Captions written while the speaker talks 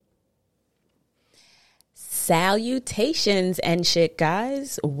Salutations and shit,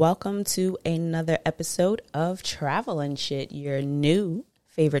 guys. Welcome to another episode of Travel and Shit, your new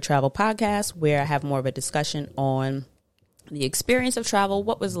favorite travel podcast where I have more of a discussion on the experience of travel,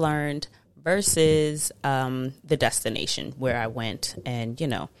 what was learned versus the destination where I went and, you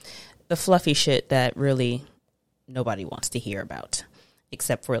know, the fluffy shit that really nobody wants to hear about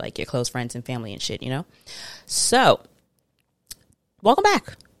except for like your close friends and family and shit, you know? So, welcome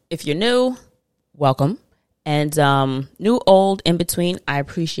back. If you're new, welcome. And new, old, in between, I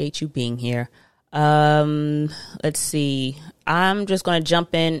appreciate you being here. Let's see. I'm just going to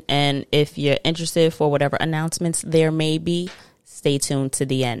jump in, and if you're interested for whatever announcements there may be, stay tuned to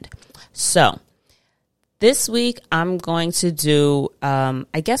the end. So, this week, I'm going to do,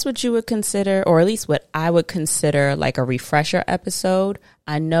 I guess what you would consider, or at least what I would consider like a refresher episode.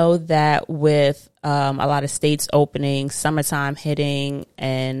 I know that with a lot of states opening, summertime hitting,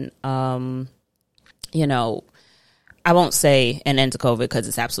 and you know, I won't say an end to COVID because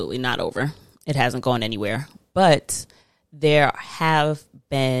it's absolutely not over. It hasn't gone anywhere. But there have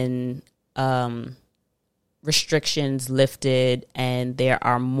been restrictions lifted and there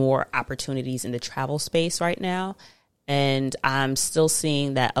are more opportunities in the travel space right now. And I'm still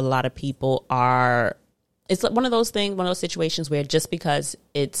seeing that a lot of people are, it's one of those things, one of those situations where just because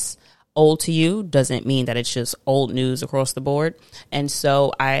it's old to you doesn't mean that it's just old news across the board. And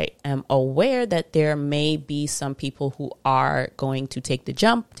so I am aware that there may be some people who are going to take the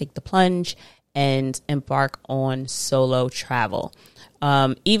jump, take the plunge, and embark on solo travel.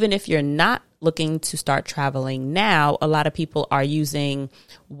 Even if you're not looking to start traveling now, a lot of people are using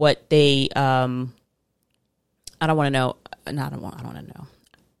what they, what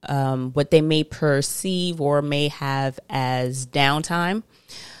they may perceive or may have as downtime.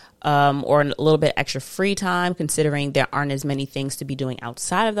 Or a little bit extra free time, considering there aren't as many things to be doing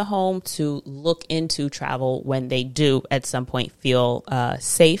outside of the home to look into travel when they do at some point feel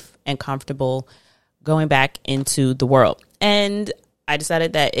safe and comfortable going back into the world. And I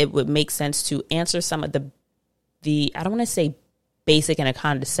decided that it would make sense to answer some of the I don't want to say basic in a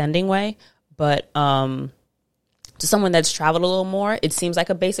condescending way, but to someone that's traveled a little more, it seems like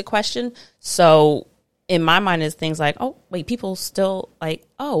a basic question. So in my mind, is things like, oh, wait, people still like,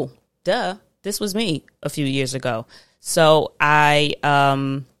 oh, duh, this was me a few years ago. So I,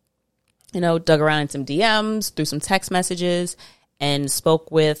 dug around in some DMs, through some text messages, and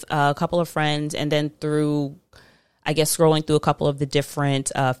spoke with a couple of friends. And then through, I guess, scrolling through a couple of the different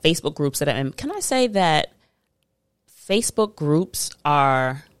Facebook groups that I'm in. Can I say that Facebook groups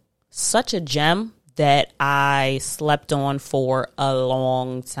are such a gem that I slept on for a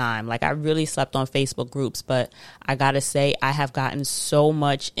long time. Like, I really slept on Facebook groups, but I gotta say, I have gotten so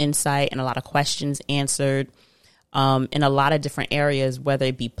much insight and a lot of questions answered in a lot of different areas, whether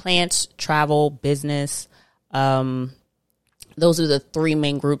it be plants, travel, business. Those are the three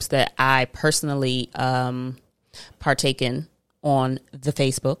main groups that I personally partake in on the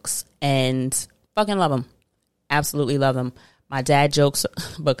Facebooks, and fucking love them. Absolutely love them. My dad jokes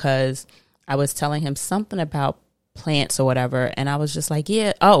because I was telling him something about plants or whatever, and I was just like,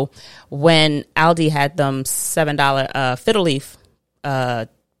 yeah. Oh, when Aldi had them $7 fiddle leaf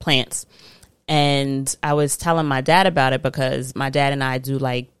plants, and I was telling my dad about it because my dad and I do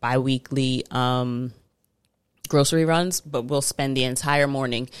like bi-weekly grocery runs, but we'll spend the entire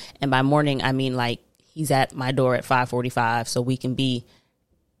morning, and by morning I mean like he's at my door at 5:45, so we can be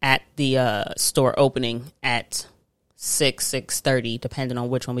at the store opening at 6:30, depending on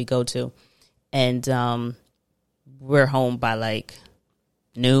which one we go to. And we're home by like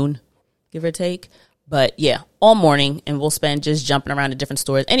noon, give or take. But yeah, all morning, and we'll spend just jumping around to different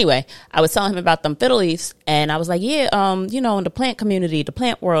stores. Anyway, I was telling him about them fiddle leaves, and I was like, yeah, in the plant community, the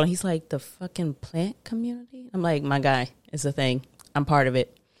plant world. And he's like, the fucking plant community? I'm like, my guy, it's a thing. I'm part of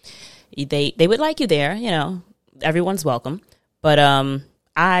it. They would like you there, everyone's welcome. But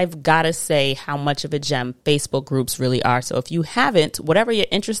I've got to say how much of a gem Facebook groups really are. So if you haven't, whatever you're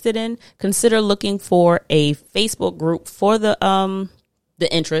interested in, consider looking for a Facebook group for the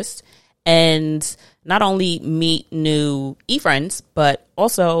interest, and not only meet new e-friends, but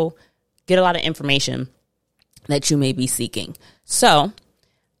also get a lot of information that you may be seeking. So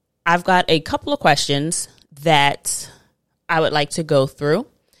I've got a couple of questions that I would like to go through,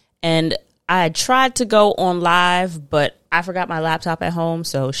 and I tried to go on live, but I forgot my laptop at home,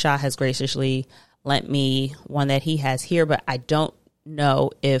 so Shah has graciously lent me one that he has here, but I don't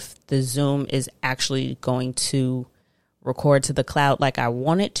know if the Zoom is actually going to record to the cloud like I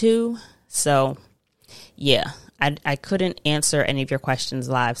want it to. So, yeah, I couldn't answer any of your questions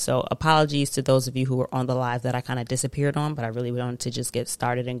live, so apologies to those of you who were on the live that I kind of disappeared on, but I really wanted to just get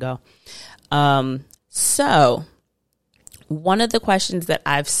started and go. So one of the questions that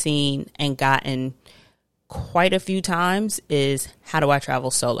I've seen and gotten quite a few times is, how do I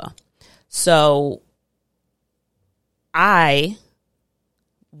travel solo? So I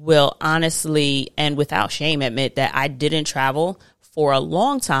will honestly and without shame admit that I didn't travel for a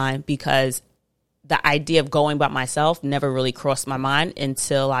long time because the idea of going by myself never really crossed my mind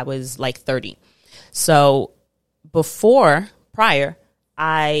until I was like 30. So prior,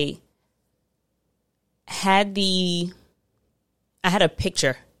 I had a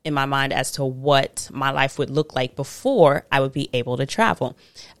picture in my mind as to what my life would look like before I would be able to travel.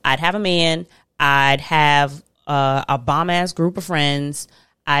 I'd have a man, I'd have a bomb-ass group of friends,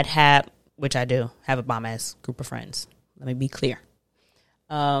 which I do have a bomb-ass group of friends. Let me be clear.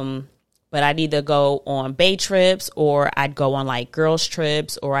 But I'd either go on bay trips, or I'd go on like girls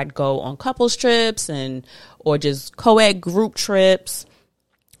trips, or I'd go on couples trips or just co-ed group trips,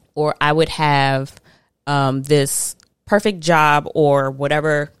 or I would have this perfect job or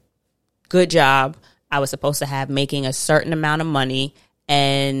whatever good job I was supposed to have, making a certain amount of money,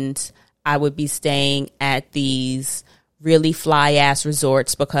 and I would be staying at these really fly ass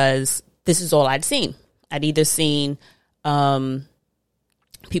resorts because this is all I'd seen. I'd either seen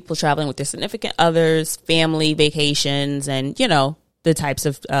people traveling with their significant others, family vacations, and, the types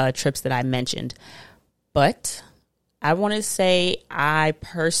of trips that I mentioned. But I want to say I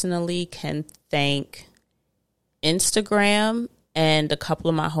personally can thank Instagram and a couple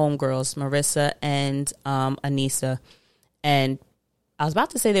of my homegirls, Marissa and Anissa. And I was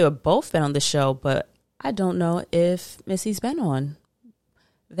about to say they were both been on the show, but I don't know if Missy's been on.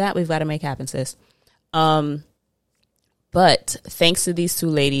 That we've got to make happen, sis. But thanks to these two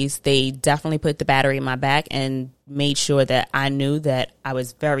ladies, they definitely put the battery in my back and made sure that I knew that I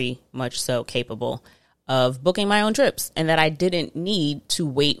was very much so capable of booking my own trips, and that I didn't need to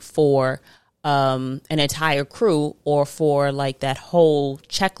wait for an entire crew or for like that whole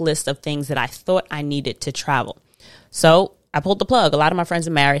checklist of things that I thought I needed to travel. So I pulled the plug. A lot of my friends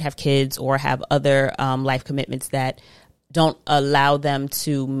are married, have kids, or have other life commitments that don't allow them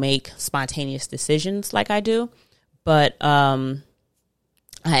to make spontaneous decisions like I do. But I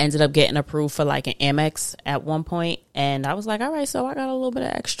ended up getting approved for like an Amex at one point, and I was like, all right, so I got a little bit of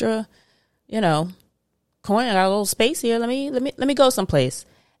extra, coin. I got a little space here. Let me go someplace.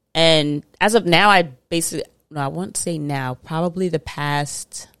 And as of now, I won't say now, probably the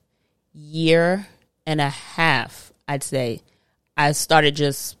past year and a half, I'd say, I started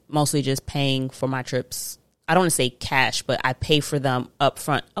mostly just paying for my trips. I don't want to say cash, but I pay for them up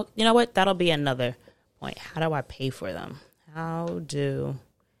front. Oh, you know what? That'll be another point. How do I pay for them? How do you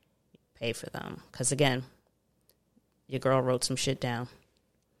pay for them? Because again, your girl wrote some shit down.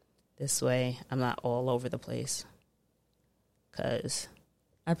 This way, I'm not all over the place. Because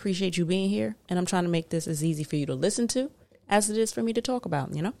I appreciate you being here, and I'm trying to make this as easy for you to listen to as it is for me to talk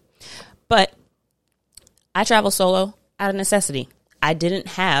about, But I travel solo out of necessity. I didn't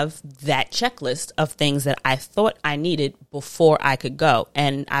have that checklist of things that I thought I needed before I could go.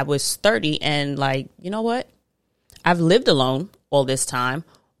 And I was 30 and like, you know what? I've lived alone all this time.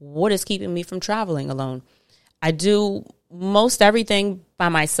 What is keeping me from traveling alone? I do most everything by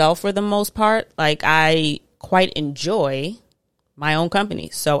myself for the most part. Like, I quite enjoy my own company.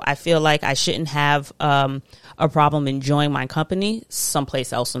 So I feel like I shouldn't have a problem enjoying my company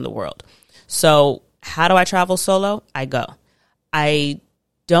someplace else in the world. So how do I travel solo? I go. I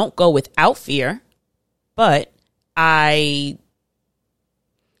don't go without fear, but I,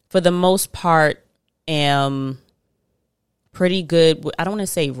 for the most part, am pretty good. I don't want to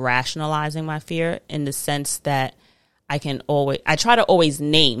say rationalizing my fear in the sense that I try to always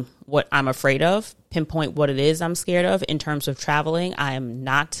name what I'm afraid of, pinpoint what it is I'm scared of. In terms of traveling, I am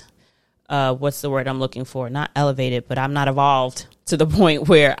not, what's the word I'm looking for? Not elevated, but I'm not evolved to the point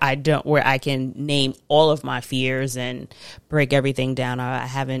where I can name all of my fears and break everything down. I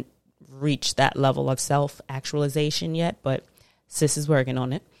haven't reached that level of self-actualization yet, but sis is working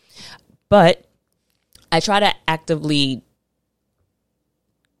on it. But I try to actively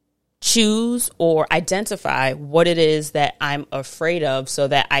choose or identify what it is that I'm afraid of so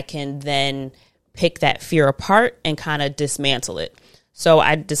that I can then pick that fear apart and kind of dismantle it. So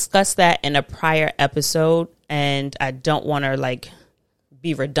I discussed that in a prior episode, and I don't want to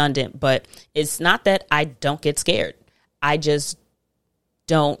be redundant, but it's not that I don't get scared. I just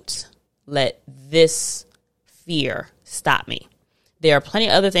don't let this fear stop me. There are plenty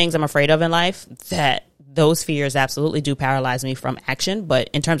of other things I'm afraid of in life that those fears absolutely do paralyze me from action. But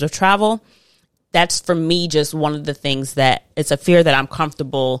in terms of travel, that's for me just one of the things that it's a fear that I'm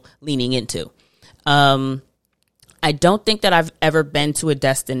comfortable leaning into. I don't think that I've ever been to a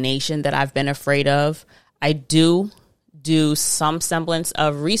destination that I've been afraid of. I do some semblance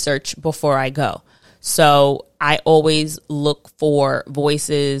of research before I go. So I always look for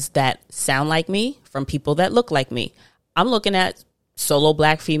voices that sound like me from people that look like me. I'm looking at solo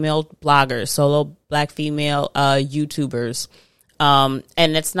Black female bloggers, solo Black female YouTubers. And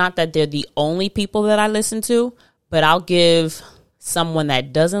it's not that they're the only people that I listen to, but I'll give someone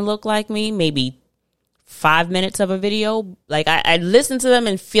that doesn't look like me maybe 5 minutes of a video. Like I listen to them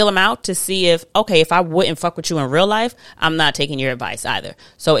and feel them out to see if I wouldn't fuck with you in real life, I'm not taking your advice either.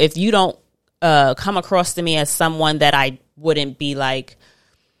 So if you don't come across to me as someone that I wouldn't be like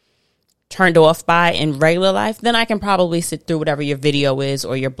turned off by in regular life, then I can probably sit through whatever your video is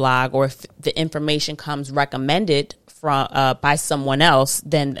or your blog, or if the information comes recommended from by someone else,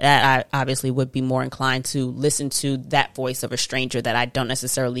 then that I obviously would be more inclined to listen to that voice of a stranger that I don't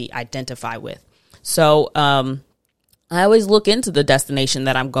necessarily identify with. So I always look into the destination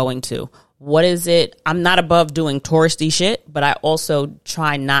that I'm going to. What is it? I'm not above doing touristy shit, but I also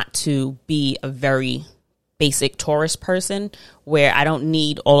try not to be a very basic tourist person where I don't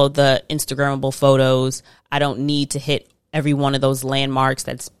need all of the Instagrammable photos. I don't need to hit every one of those landmarks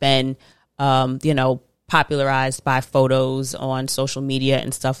that's been, popularized by photos on social media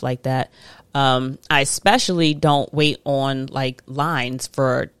and stuff like that. I especially don't wait on like lines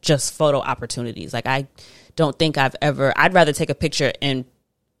for just photo opportunities. Like I don't think I'd rather take a picture in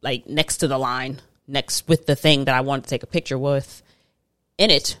like next to the line, next with the thing that I want to take a picture with in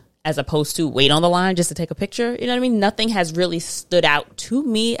it, as opposed to wait on the line just to take a picture. You know what I mean? Nothing has really stood out to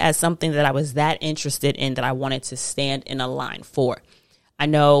me as something that I was that interested in that I wanted to stand in a line for. I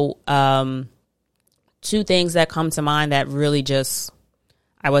know two things that come to mind that really just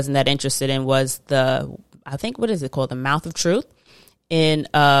I wasn't that interested in was what is it called? The Mouth of Truth in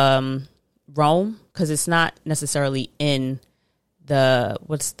Rome, because it's not necessarily in the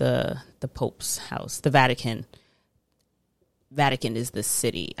Pope's house, the Vatican. Vatican is the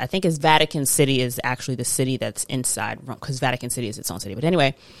city. I think Vatican City is actually the city that's inside Rome, because Vatican City is its own city. But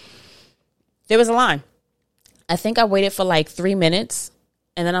anyway, there was a line. I think I waited for like 3 minutes,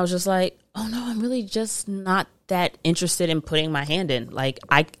 and then I was just like, oh no, I'm really just not that interested in putting my hand in. Like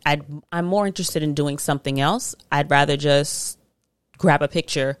I'm more interested in doing something else. I'd rather just grab a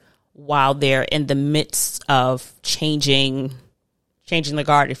picture while they're in the midst of changing the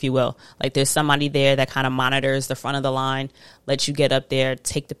guard, if you will. Like there's somebody there that kind of monitors the front of the line, lets you get up there,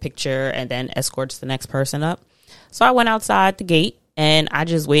 take the picture, and then escorts the next person up. So I went outside the gate and I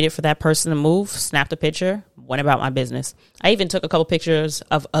just waited for that person to move, snapped a picture, went about my business. I even took a couple pictures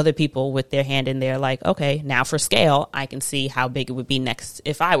of other people with their hand in there, like, okay, now for scale, I can see how big it would be next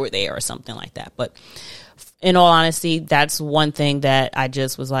if I were there or something like that. But in all honesty, that's one thing that I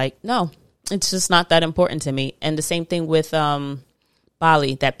just was like, no, it's just not that important to me. And the same thing with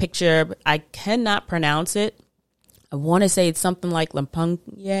Bali, that picture, I cannot pronounce it. I want to say it's something like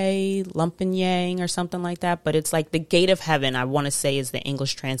Lumpingyang or something like that, but it's like the Gate of Heaven, I want to say is the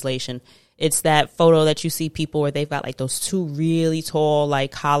English translation. It's that photo that you see people where they've got like those two really tall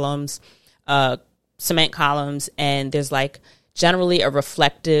like columns, cement columns, and there's like generally a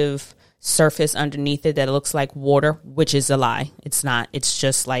reflective surface underneath it that looks like water, which is a lie. It's not. It's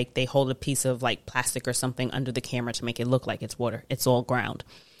just like they hold a piece of like plastic or something under the camera to make it look like it's water. It's all ground.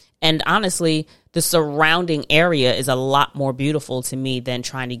 And honestly, the surrounding area is a lot more beautiful to me than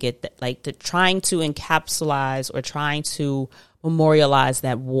trying to get that, like trying to encapsulize or trying to memorialize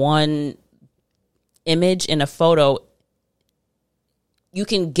that one image in a photo. You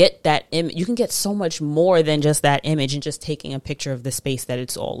can get that image. You can get so much more than just that image and just taking a picture of the space that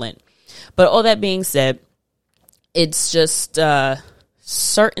it's all in. But all that being said, it's just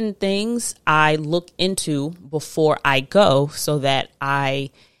certain things I look into before I go so that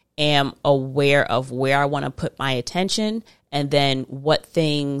I am aware of where I want to put my attention and then what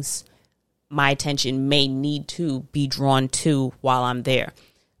things my attention may need to be drawn to while I'm there.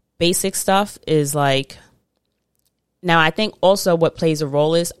 Basic stuff is like, now I think also what plays a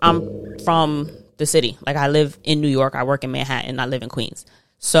role is I'm from the city. Like I live in New York, I work in Manhattan, I live in Queens.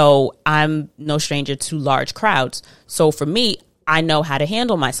 So I'm no stranger to large crowds. So for me, I know how to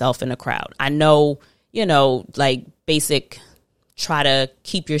handle myself in a crowd. I know, like basic, try to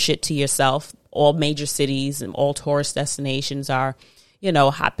keep your shit to yourself. All major cities and all tourist destinations are,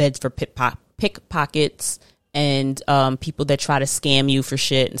 hotbeds for pickpockets and people that try to scam you for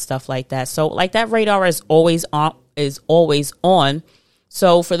shit and stuff like that. So like that radar is always on.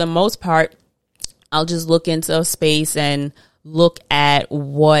 So for the most part, I'll just look into a space and look at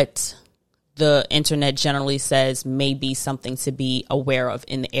what the internet generally says may be something to be aware of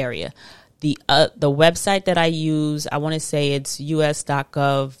in the area. The website that I use, I want to say it's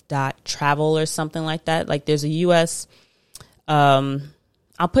us.gov.travel or something like that. Like there's a US, I'll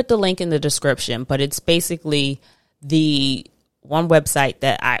put the link in the description, but it's basically the one website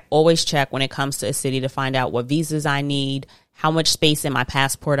that I always check when it comes to a city to find out what visas I need, how much space in my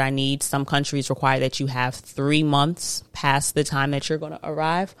passport I need. Some countries require that you have 3 months past the time that you're going to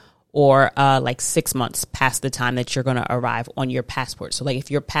arrive, or like 6 months past the time that you're going to arrive on your passport. So like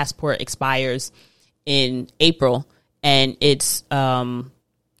if your passport expires in April and it's,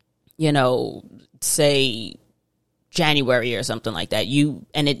 say January or something like that,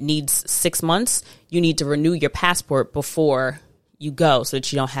 and it needs 6 months, you need to renew your passport before you go so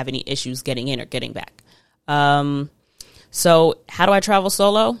that you don't have any issues getting in or getting back. So how do I travel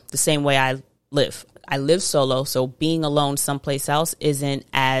solo? The same way I live. I live solo, so being alone someplace else isn't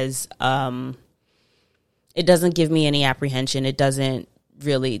as, it doesn't give me any apprehension. It doesn't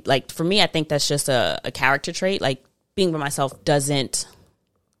really, like, for me, I think that's just a character trait. Like, being by myself doesn't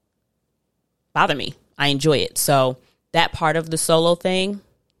bother me. I enjoy it. So that part of the solo thing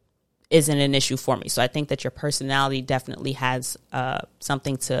isn't an issue for me. So I think that your personality definitely has a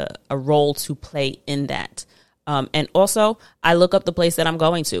role to play in that. And also, I look up the place that I'm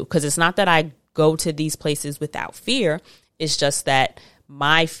going to, because it's not that I go to these places without fear. It's just that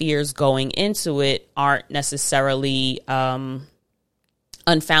my fears going into it aren't necessarily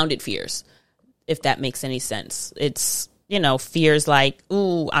unfounded fears, if that makes any sense. It's, fears like,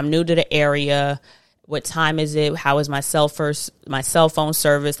 ooh, I'm new to the area. What time is it? How is my cell phone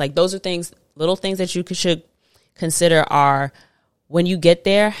service? Like, those are little things that you should consider are, when you get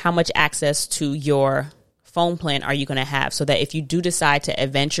there, how much access to your phone plan are you going to have, so that if you do decide to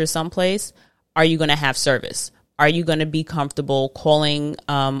adventure someplace, are you going to have service? Are you going to be comfortable calling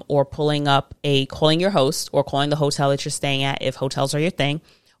or calling your host or calling the hotel that you're staying at, if hotels are your thing?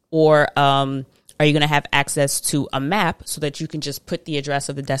 Or are you going to have access to a map so that you can just put the address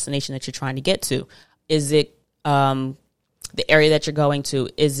of the destination that you're trying to get to? Is it the area that you're going to?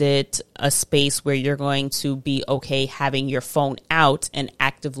 Is it a space where you're going to be okay having your phone out and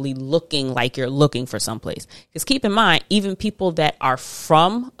actively looking like you're looking for someplace? Because keep in mind, even people that are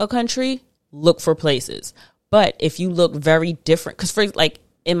from a country look for places. But if you look very different, because for like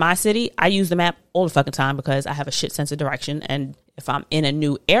in my city, I use the map all the fucking time because I have a shit sense of direction. And if I'm in a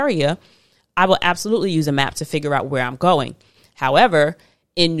new area, I will absolutely use a map to figure out where I'm going. However,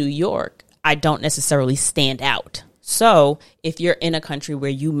 in New York, I don't necessarily stand out. So if you're in a country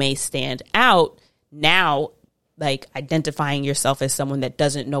where you may stand out, now, like, identifying yourself as someone that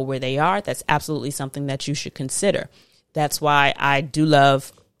doesn't know where they are, that's absolutely something that you should consider. That's why I do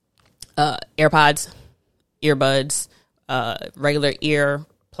love AirPods, earbuds, regular ear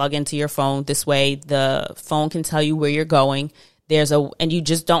plug into your phone. This way the phone can tell you where you're going. And you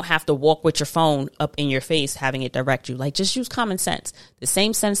just don't have to walk with your phone up in your face, having it direct you. Like, just use common sense. The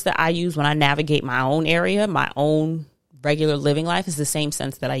same sense that I use when I navigate my own area, my own regular living life, is the same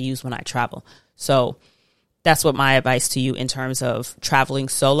sense that I use when I travel. So that's what my advice to you in terms of traveling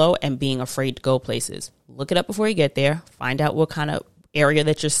solo and being afraid to go places. Look it up before you get there. Find out what kind of area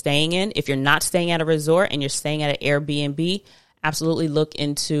that you're staying in. If you're not staying at a resort and you're staying at an Airbnb, absolutely look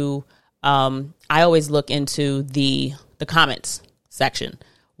into, I always look into the comments section.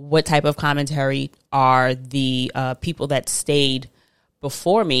 What type of commentary are the people that stayed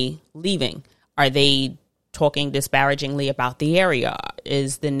before me leaving? Are they talking disparagingly about the area?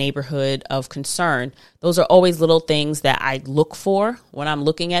 Is the neighborhood of concern? Those are always little things that I look for when I'm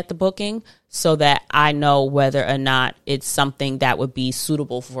looking at the booking, so that I know whether or not it's something that would be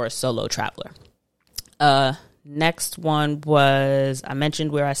suitable for a solo traveler. Next one was, I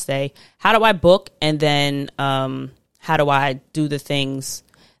mentioned where I stay. How do I book? And then how do I do the things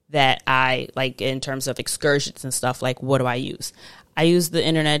that I like in terms of excursions and stuff? Like, what do I use? I use the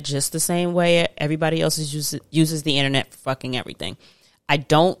internet just the same way everybody else uses the internet for fucking everything. I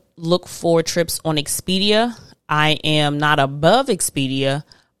don't look for trips on Expedia. I am not above Expedia,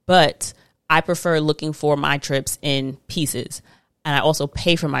 but I prefer looking for my trips in pieces. And I also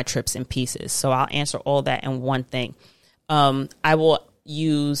pay for my trips in pieces. So I'll answer all that in one thing. I will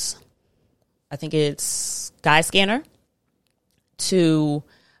use, I think it's Skyscanner, to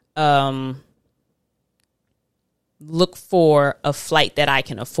look for a flight that I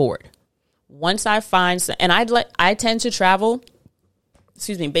can afford. Once I find, and I tend to travel,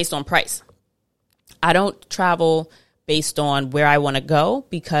 based on price. I don't travel based on where I want to go,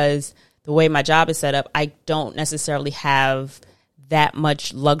 because the way my job is set up, I don't necessarily have that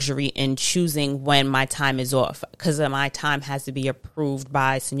much luxury in choosing when my time is off, because my time has to be approved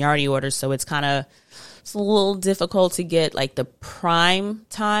by seniority orders. So it's kind of it's a little difficult to get like the prime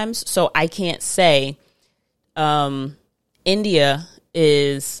times. So I can't say India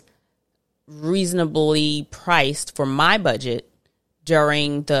is reasonably priced for my budget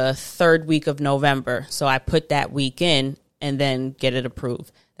during the third week of November. So I put that week in and then get it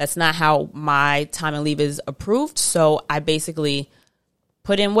approved. That's not how my time and leave is approved. So I basically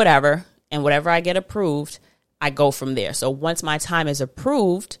put in whatever, and whatever I get approved, I go from there. So once my time is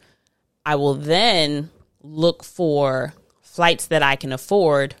approved, I will then look for flights that I can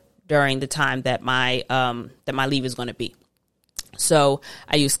afford during the time that my leave is going to be. So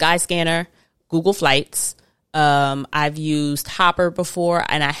I use Skyscanner, Google Flights. I've used Hopper before,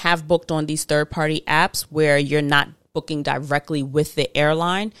 and I have booked on these third-party apps where you're not booking directly with the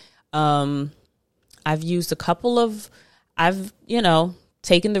airline. I've used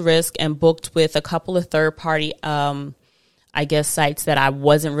taken the risk and booked with a couple of third-party, sites that I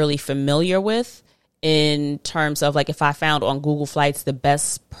wasn't really familiar with, in terms of like if I found on Google Flights the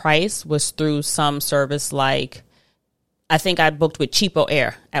best price was through some service like, I think I booked with Cheapo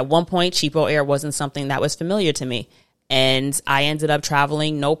Air. At one point, Cheapo Air wasn't something that was familiar to me. And I ended up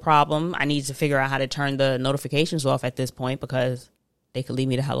traveling, no problem. I needed to figure out how to turn the notifications off at this point because they could leave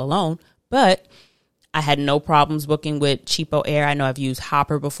me the hell alone. But I had no problems booking with Cheapo Air. I know I've used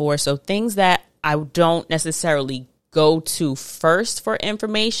Hopper before. So things that I don't necessarily go to first for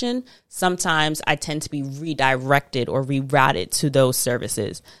information, sometimes I tend to be redirected or rerouted to those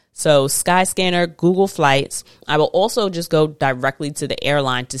services. So Skyscanner, Google Flights. I will also just go directly to the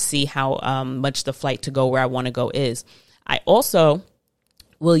airline to see how much the flight to go where I want to go is. I also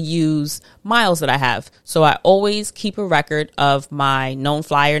will use miles that I have. So I always keep a record of my known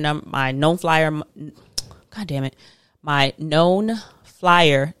flyer number, my known flyer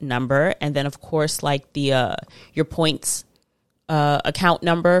number. And then, of course, like the your points account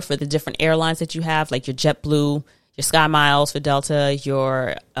number for the different airlines that you have, like your JetBlue, your Sky Miles for Delta,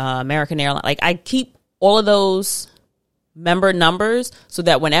 your American Airlines. Like I keep all of those member numbers so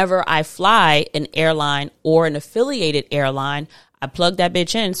that whenever I fly an airline or an affiliated airline, I plug that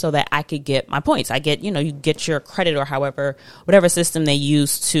bitch in so that I could get my points. I get, you get your credit or whatever system they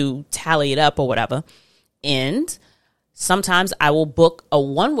use to tally it up or whatever. And sometimes I will book a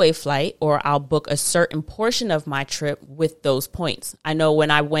one-way flight or I'll book a certain portion of my trip with those points. I know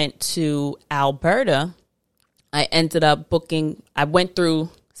when I went to Alberta, I ended up I went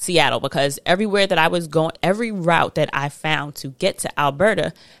through Seattle because everywhere that I was going, every route that I found to get to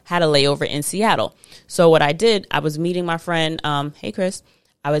Alberta had a layover in Seattle. So what I did, I was meeting my friend, hey Chris,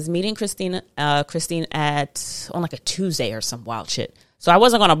 I was meeting Christine on like a Tuesday or some wild shit. So I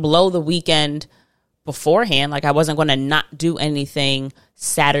wasn't going to blow the weekend beforehand. Like I wasn't going to not do anything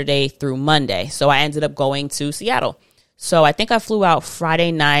Saturday through Monday. So I ended up going to Seattle. So I think I flew out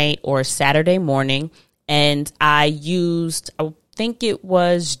Friday night or Saturday morning. And I think it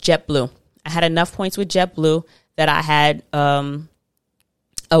was JetBlue. I had enough points with JetBlue that I had a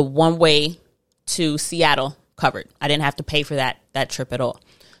one-way to Seattle covered. I didn't have to pay for that trip at all.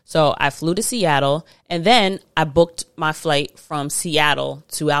 So I flew to Seattle, and then I booked my flight from Seattle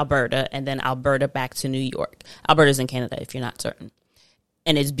to Alberta, and then Alberta back to New York. Alberta's in Canada, if you're not certain.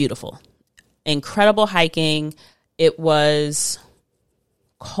 And it's beautiful. Incredible hiking. It was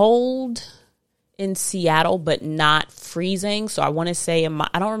cold in Seattle, but not freezing. So I want to say,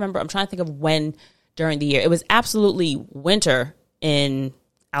 I don't remember. I'm trying to think of when during the year. It was absolutely winter in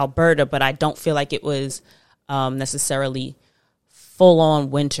Alberta, but I don't feel like it was necessarily full-on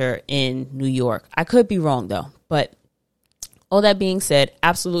winter in New York. I could be wrong, though. But all that being said,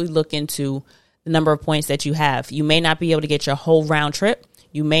 absolutely look into the number of points that you have. You may not be able to get your whole round trip.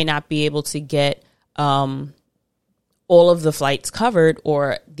 You may not be able to get all of the flights covered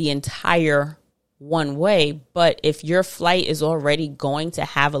or the entire one way, but if your flight is already going to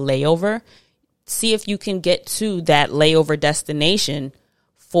have a layover, see if you can get to that layover destination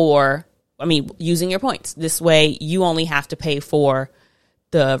using your points. This way you only have to pay for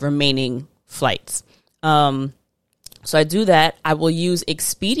the remaining flights. So I do that. I will use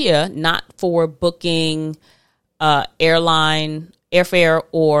Expedia, not for booking airline airfare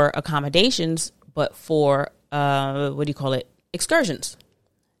or accommodations, but for excursions.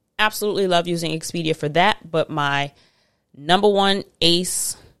 Absolutely love using Expedia for that, but my number one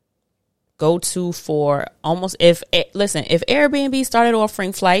ace go-to for if Airbnb started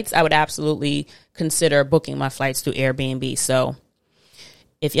offering flights, I would absolutely consider booking my flights through Airbnb. So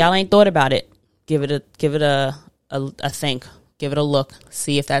if y'all ain't thought about it, give it a think, give it a look,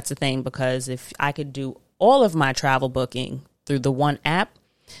 see if that's a thing, because if I could do all of my travel booking through the one app,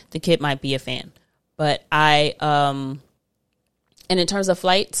 the kid might be a fan. But And in terms of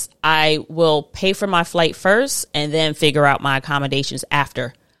flights, I will pay for my flight first and then figure out my accommodations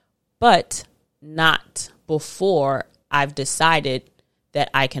after, but not before I've decided that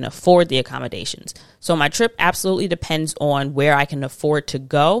I can afford the accommodations. So my trip absolutely depends on where I can afford to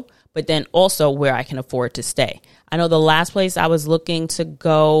go, but then also where I can afford to stay. I know the last place I was looking to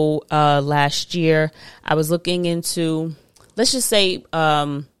go last year, I was looking into, let's just say,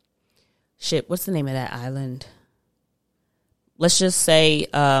 what's the name of that island? Let's just say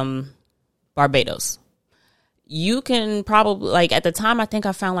Barbados. You can probably, like, at the time, I think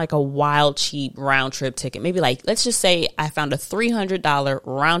I found like a wild cheap round trip ticket. Maybe like, let's just say I found a $300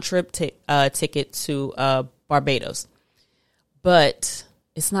 round trip ticket to Barbados. But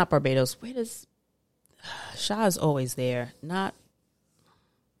it's not Barbados. Where does Shah is always there?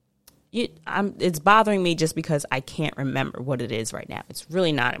 It's bothering me just because I can't remember what it is right now. It's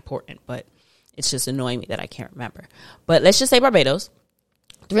really not important, but it's just annoying me that I can't remember. But let's just say Barbados,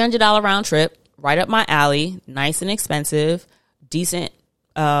 $300 round trip, right up my alley, nice and expensive, decent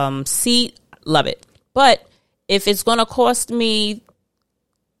seat, love it. But if it's going to cost me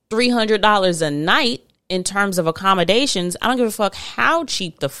 $300 a night in terms of accommodations, I don't give a fuck how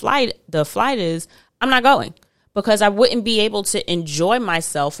cheap the flight is. I'm not going because I wouldn't be able to enjoy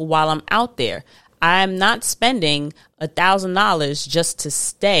myself while I'm out there. I'm not spending $1,000 just to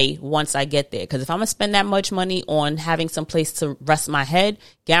stay once I get there. Because if I'm going to spend that much money on having some place to rest my head,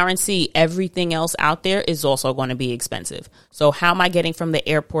 guarantee everything else out there is also going to be expensive. So how am I getting from the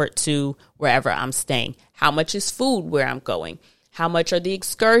airport to wherever I'm staying? How much is food where I'm going? How much are the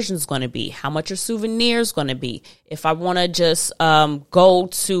excursions going to be? How much are souvenirs going to be? If I want to just go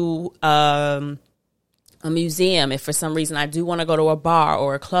to a museum, if for some reason I do want to go to a bar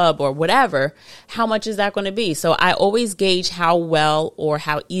or a club or whatever, how much is that going to be? So I always gauge how well or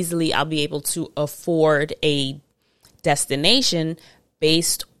how easily I'll be able to afford a destination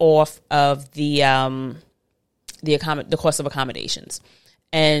based off of the cost of accommodations.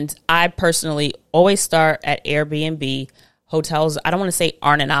 And I personally always start at Airbnb. Hotels, I don't want to say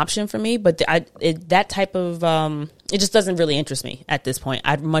aren't an option for me, but that type of, it just doesn't really interest me at this point.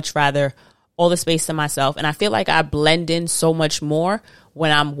 I'd much rather all the space to myself. And I feel like I blend in so much more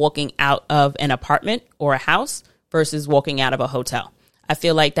when I'm walking out of an apartment or a house versus walking out of a hotel. I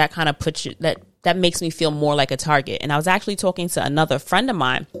feel like that kind of puts you, that makes me feel more like a target. And I was actually talking to another friend of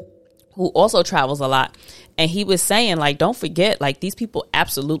mine who also travels a lot. And he was saying, like, don't forget, like, these people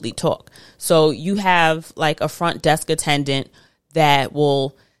absolutely talk. So you have like a front desk attendant that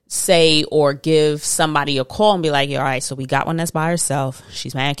will say or give somebody a call and be like, all right, so we got one that's by herself.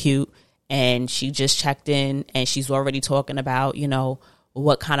 She's mad cute. And she just checked in and she's already talking about, you know,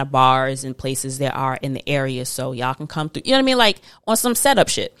 what kind of bars and places there are in the area. So y'all can come through, you know what I mean? Like on some setup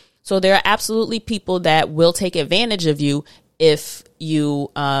shit. So there are absolutely people that will take advantage of you if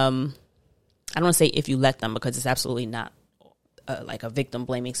you, I don't want to say if you let them, because it's absolutely not like a victim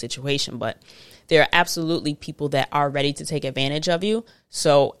blaming situation, but there are absolutely people that are ready to take advantage of you.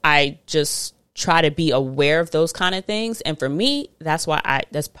 So I just try to be aware of those kind of things. And for me, that's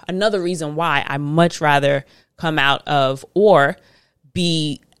another reason why I much rather come out of or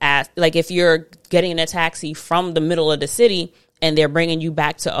be at, like, if you're getting in a taxi from the middle of the city and they're bringing you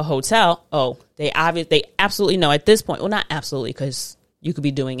back to a hotel, they absolutely know at this point, well, not absolutely, because you could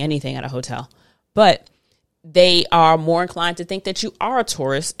be doing anything at a hotel, but they are more inclined to think that you are a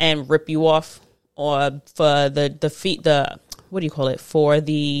tourist and rip you off or for for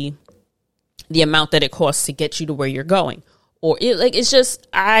the amount that it costs to get you to where you're going. Or it's just,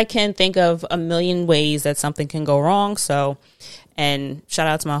 I can think of a million ways that something can go wrong. So, and shout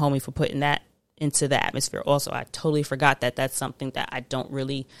out to my homie for putting that into the atmosphere. Also, I totally forgot that that's something that I don't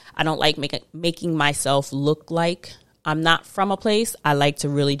like making myself look like I'm not from a place. I like to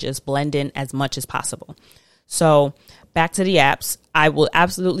really just blend in as much as possible. So back to the apps, I will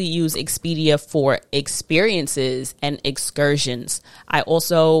absolutely use Expedia for experiences and excursions. I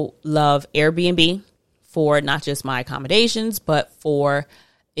also love Airbnb for not just my accommodations, but for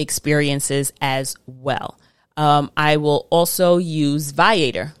experiences as well. I will also use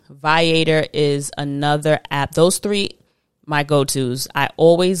Viator. Viator is another app. Those three, my go-tos. I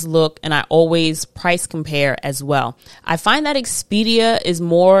always look and I always price compare as well. I find that Expedia is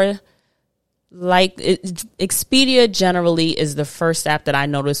more like Expedia generally is the first app that I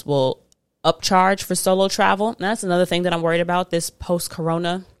notice will upcharge for solo travel. And that's another thing that I'm worried about, this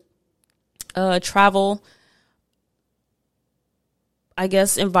post-corona travel, I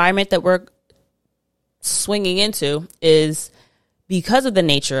guess, environment that we're swinging into, is because of the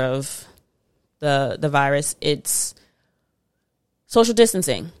nature of the virus, it's social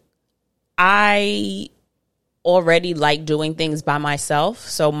distancing. I already like doing things by myself.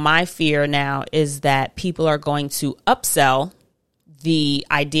 So my fear now is that people are going to upsell the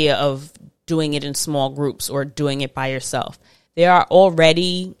idea of doing it in small groups or doing it by yourself. There are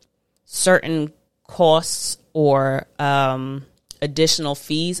already certain costs or additional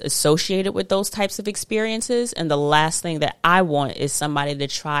fees associated with those types of experiences. And the last thing that I want is somebody to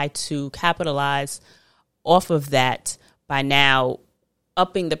try to capitalize off of that by now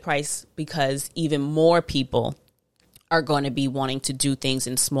upping the price because even more people are going to be wanting to do things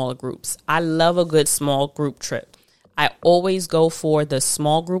in smaller groups. I love a good small group trip. I always go for the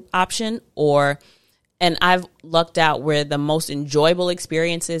small group option and I've lucked out where the most enjoyable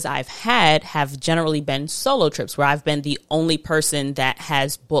experiences I've had have generally been solo trips where I've been the only person that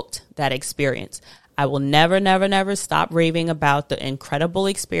has booked that experience. I will never, never, never stop raving about the incredible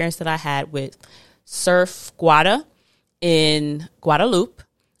experience that I had with Surf Guada in Guadalupe.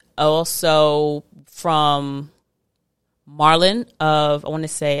 Also from Marlon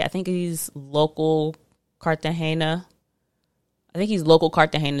I think he's local Cartagena. I think he's local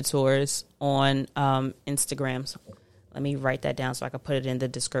Cartagena tours on Instagram. So let me write that down so I can put it in the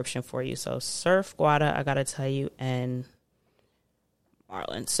description for you. So Surf Guada, I got to tell you, and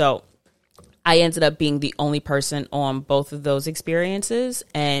Marlon. So I ended up being the only person on both of those experiences,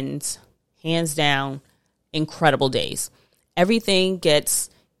 and hands down, incredible days. Everything gets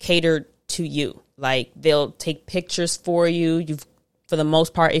catered to you. Like they'll take pictures for you. For the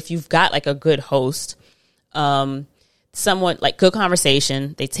most part, if you've got like a good host, someone like good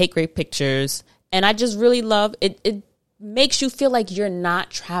conversation, they take great pictures. And I just really love it. It makes you feel like you're not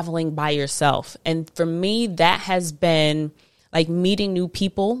traveling by yourself. And for me, that has been like meeting new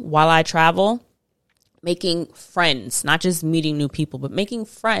people while I travel, making friends, not just meeting new people, but making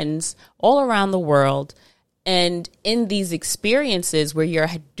friends all around the world. And in these experiences where you're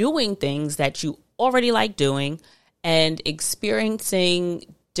doing things that you already like doing and experiencing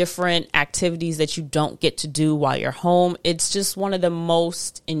different activities that you don't get to do while you're home, it's just one of the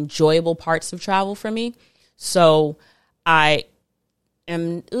most enjoyable parts of travel for me. So it's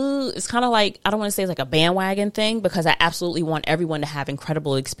kind of like, I don't want to say it's like a bandwagon thing because I absolutely want everyone to have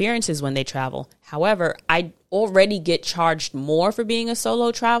incredible experiences when they travel. However, I already get charged more for being a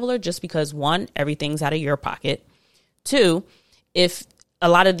solo traveler just because, one, everything's out of your pocket. Two, if a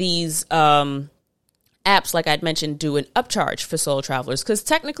lot of these apps, like I'd mentioned, do an upcharge for solo travelers, because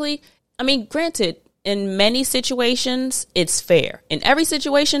technically, I mean, granted, in many situations, it's fair. In every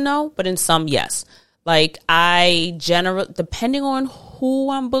situation, no, but in some, yes. Like depending on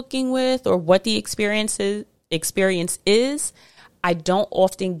who I'm booking with or what the experience is, I don't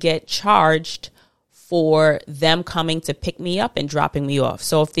often get charged for them coming to pick me up and dropping me off.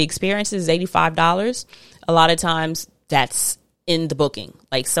 So if the experience is $85, a lot of times that's in the booking.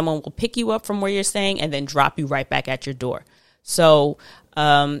 Like someone will pick you up from where you're staying and then drop you right back at your door. So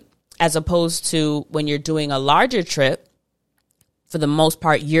as opposed to when you're doing a larger trip, for the most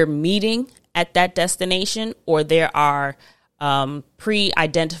part, you're meeting at that destination, or there are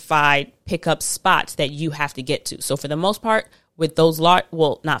pre-identified pickup spots that you have to get to. So for the most part, with those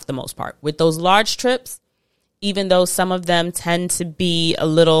with those large trips, even though some of them tend to be a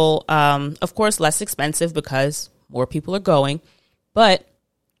little, of course, less expensive because more people are going, but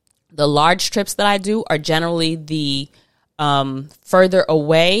the large trips that I do are generally the further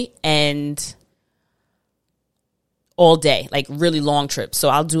away and all day, like really long trips. So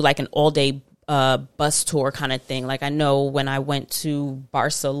I'll do like an all day bus tour kind of thing. Like I know when I went to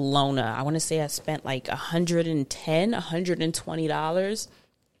Barcelona, I want to say I spent like $120,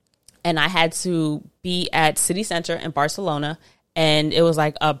 and I had to be at city center in Barcelona, and it was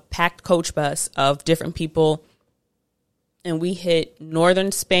like a packed coach bus of different people. And we hit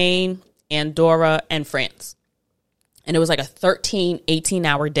northern Spain, Andorra, and France. And it was like a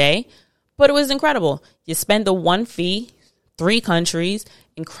 18-hour day. But it was incredible. You spend the one fee, 3 countries,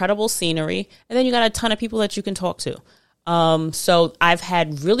 incredible scenery, and then you got a ton of people that you can talk to. So I've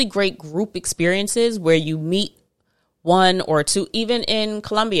had really great group experiences where you meet one or two. Even in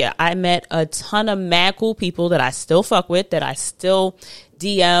Colombia, I met a ton of mad cool people that I still fuck with, that I still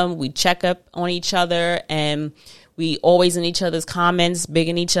DM. We check up on each other, and we always in each other's comments,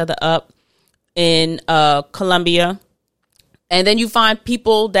 bigging each other up in Colombia. And then you find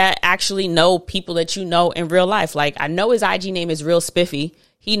people that actually know people that you know in real life. Like I know his IG name is Real Spiffy.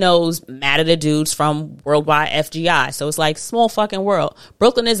 He knows mad at the dudes from Worldwide FGI. So it's like small fucking world.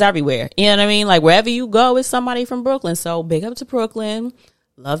 Brooklyn is everywhere. You know what I mean? Like wherever you go is somebody from Brooklyn. So big up to Brooklyn.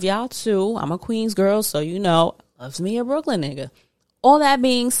 Love y'all too. I'm a Queens girl, so you know, loves me a Brooklyn nigga. All that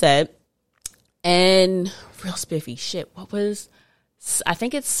being said, and Real Spiffy, shit, I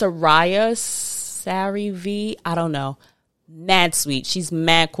think it's Soraya Sari V. I don't know. Mad sweet. She's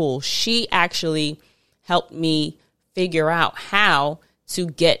mad cool. She actually helped me figure out how to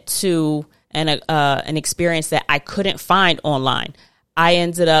get to an experience that I couldn't find online. I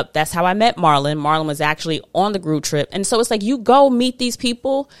ended up, that's how I met Marlon. Marlon was actually on the group trip. And so it's like you go meet these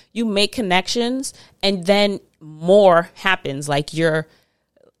people, you make connections, and then more happens. Like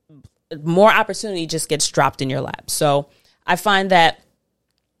more opportunity just gets dropped in your lap. So I find that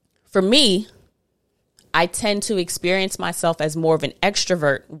for me, I tend to experience myself as more of an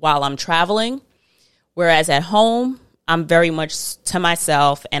extrovert while I'm traveling, whereas at home, I'm very much to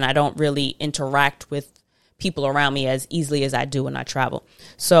myself and I don't really interact with people around me as easily as I do when I travel.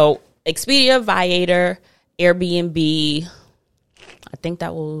 So Expedia, Viator, Airbnb, I think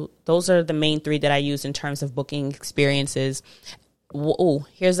those are the main three that I use in terms of booking experiences. Oh,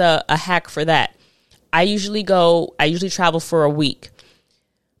 here's a hack for that. I usually travel for a week.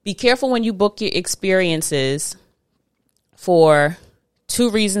 Be careful when you book your experiences for two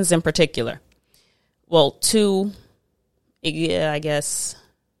reasons in particular. Well, I guess.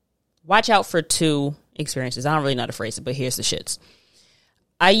 Watch out for two experiences. I don't really know how to phrase it, but here's the shits.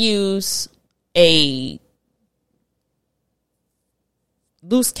 I use a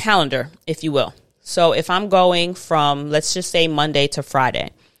loose calendar, if you will. So if I'm going from, let's just say Monday to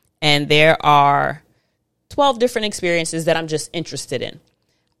Friday, and there are 12 different experiences that I'm just interested in,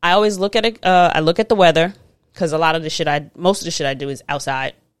 I always look at it. I look at the weather because most of the shit I do is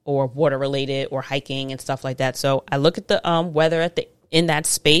outside or water related or hiking and stuff like that. So I look at the weather in that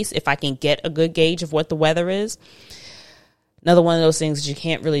space if I can get a good gauge of what the weather is. Another one of those things that you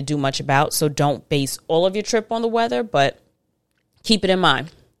can't really do much about. So don't base all of your trip on the weather, but keep it in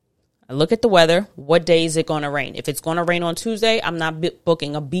mind. I look at the weather. What day is it going to rain? If it's going to rain on Tuesday, I'm not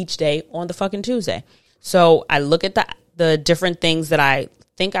booking a beach day on the fucking Tuesday. So I look at the different things that I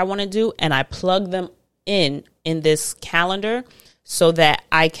think I want to do, and I plug them in this calendar so that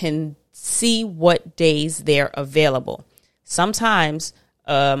I can see what days they're available. Sometimes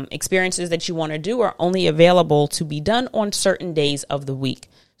experiences that you want to do are only available to be done on certain days of the week.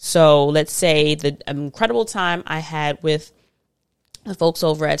 So let's say the incredible time I had with the folks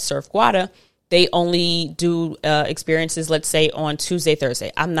over at Surf Guada, they only do experiences, let's say, on Tuesday,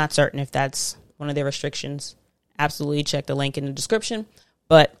 Thursday. I'm not certain if that's one of their restrictions. Absolutely check the link in the description.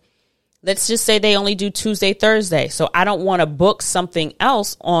 But let's just say they only do Tuesday, Thursday. So I don't want to book something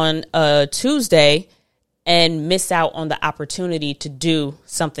else on a Tuesday and miss out on the opportunity to do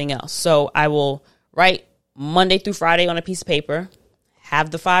something else. So I will write Monday through Friday on a piece of paper,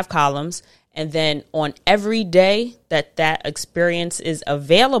 have the 5 columns, and then on every day that experience is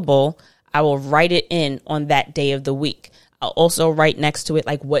available, I will write it in on that day of the week. I'll also write next to it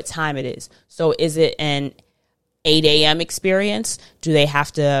like what time it is. So is it an 8 a.m. experience? Do they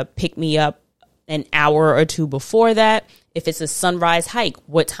have to pick me up an hour or two before that? If it's a sunrise hike,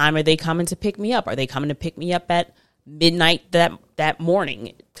 what time are they coming to pick me up? Are they coming to pick me up at midnight that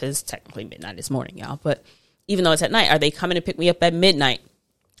morning? Because technically midnight is morning, y'all. But even though it's at night, are they coming to pick me up at midnight?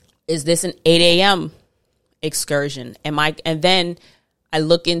 Is this an 8 a.m. excursion? And then I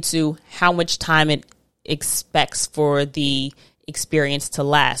look into how much time it expects for the experience to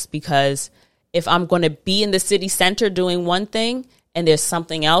last, because if I'm going to be in the city center doing one thing and there's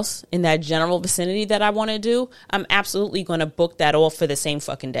something else in that general vicinity that I want to do, I'm absolutely going to book that all for the same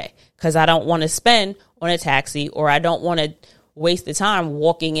fucking day, because I don't want to spend on a taxi, or I don't want to waste the time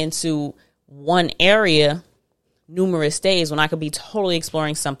walking into one area numerous days when I could be totally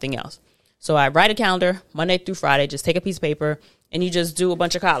exploring something else. So I write a calendar Monday through Friday, just take a piece of paper and you just do a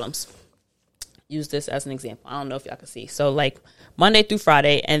bunch of columns. Use this as an example. I don't know if y'all can see. So like Monday through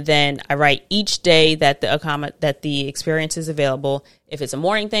Friday, and then I write each day that the experience is available. If it's a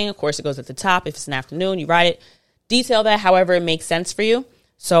morning thing, of course, it goes at the top. If it's an afternoon, you write it. Detail that however it makes sense for you.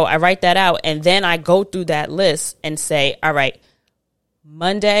 So I write that out, and then I go through that list and say, all right,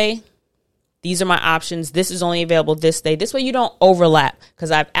 Monday, these are my options. This is only available this day. This way you don't overlap,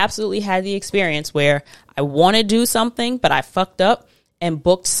 because I've absolutely had the experience where I want to do something, but I fucked up and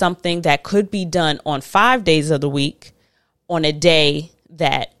booked something that could be done on 5 days of the week on a day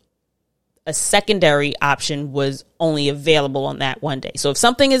that a secondary option was only available on that one day. So if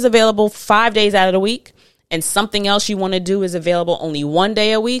something is available 5 days out of the week and something else you want to do is available only one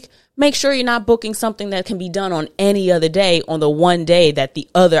day a week, make sure you're not booking something that can be done on any other day on the one day that the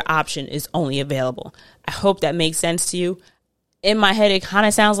other option is only available. I hope that makes sense to you. In my head, it kind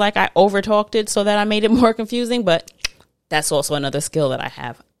of sounds like I overtalked it so that I made it more confusing, but that's also another skill that I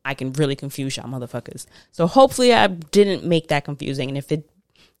have. I can really confuse y'all motherfuckers. So hopefully I didn't make that confusing. And if it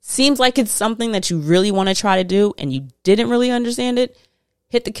seems like it's something that you really want to try to do and you didn't really understand it,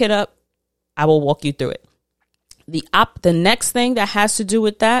 hit the kid up. I will walk you through it. The next thing that has to do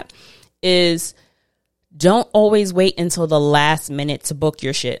with that is don't always wait until the last minute to book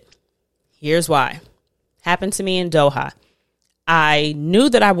your shit. Here's why. Happened to me in Doha. I knew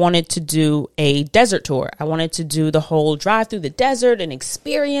that I wanted to do a desert tour. I wanted to do the whole drive through the desert and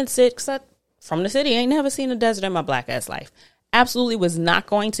experience it. Because from the city, I ain't never seen a desert in my black ass life. Absolutely was not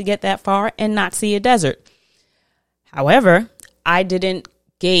going to get that far and not see a desert. However, I didn't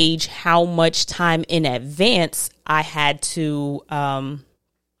gauge how much time in advance I had to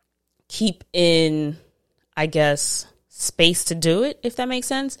keep in, I guess, space to do it, if that makes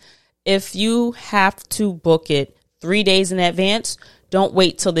sense. If you have to book it 3 days in advance, don't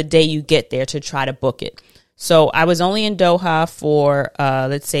wait till the day you get there to try to book it. So I was only in Doha for,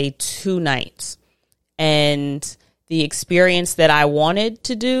 let's say, 2 nights. And the experience that I wanted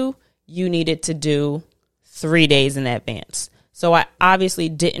to do, you needed to do 3 days in advance. So I obviously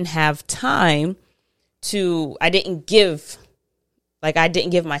didn't have time I didn't give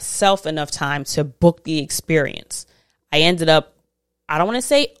myself enough time to book the experience. I ended up, I don't want to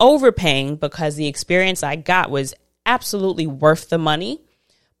say overpaying, because the experience I got was absolutely worth the money,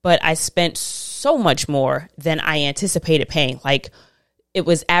 but I spent so much more than I anticipated paying. Like, it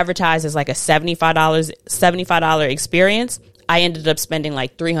was advertised as like a $75 experience. I ended up spending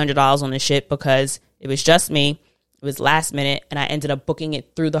like $300 on this shit because it was just me. It was last minute, and I ended up booking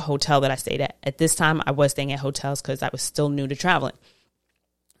it through the hotel that I stayed at. At this time, I was staying at hotels because I was still new to traveling.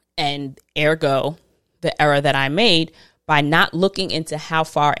 And ergo, the error that I made by not looking into how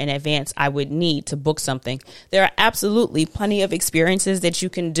far in advance I would need to book something. There are absolutely plenty of experiences that you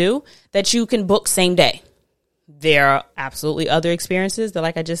can do that you can book same day. There are absolutely other experiences that,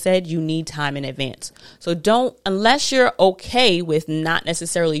 like I just said, you need time in advance. So unless you're okay with not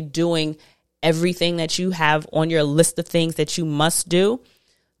necessarily doing everything that you have on your list of things that you must do,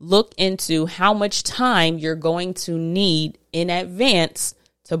 look into how much time you're going to need in advance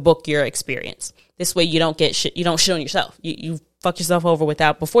to book your experience. This way you don't get shit, you don't shit on yourself. You fuck yourself over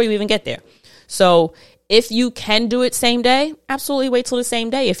before you even get there. So if you can do it same day, absolutely wait till the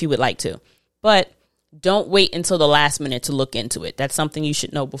same day if you would like to. But don't wait until the last minute to look into it. That's something you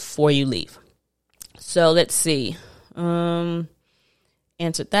should know before you leave. So let's see. Answered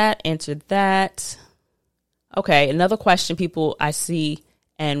that. Okay, another question people I see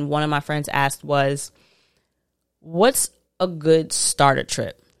and one of my friends asked was, what's a good starter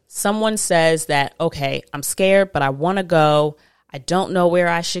trip? Someone says that, okay, I'm scared, but I want to go. I don't know where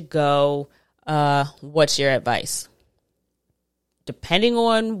I should go. What's your advice? Depending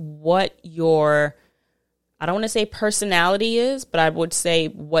on what your, I don't want to say personality is, but I would say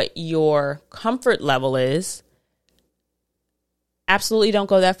what your comfort level is, absolutely don't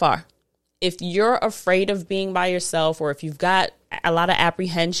go that far. If you're afraid of being by yourself, or if you've got a lot of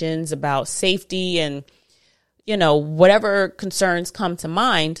apprehensions about safety and, whatever concerns come to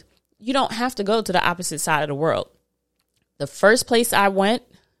mind, you don't have to go to the opposite side of the world. The first place I went,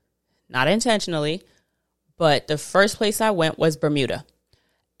 not intentionally, but the first place I went was Bermuda.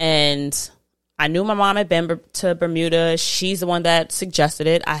 And I knew my mom had been to Bermuda. She's the one that suggested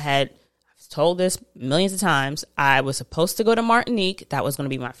it. I've told this millions of times. I was supposed to go to Martinique. That was going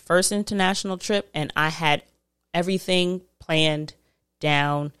to be my first international trip. And I had everything planned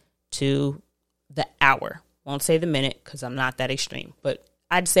down to the hour. Won't say the minute because I'm not that extreme. But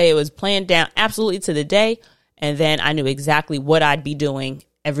I'd say it was planned down absolutely to the day. And then I knew exactly what I'd be doing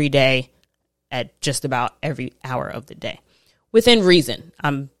every day at just about every hour of the day. Within reason.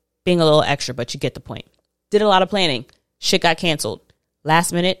 I'm being a little extra, but you get the point. Did a lot of planning. Shit got canceled.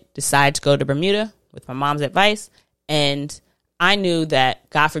 Last minute, decided to go to Bermuda with my mom's advice. And I knew that,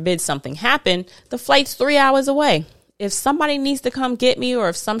 God forbid something happened, the flight's 3 hours away. If somebody needs to come get me, or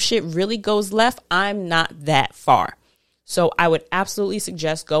if some shit really goes left, I'm not that far. So I would absolutely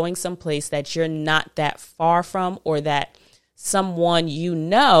suggest going someplace that you're not that far from, or that someone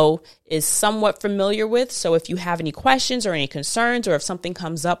is somewhat familiar with. So if you have any questions or any concerns, or if something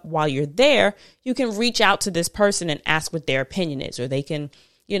comes up while you're there, you can reach out to this person and ask what their opinion is, or they can,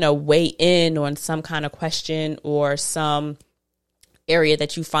 weigh in on some kind of question or some area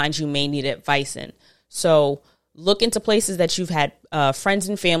that you find you may need advice in. So look into places that you've had friends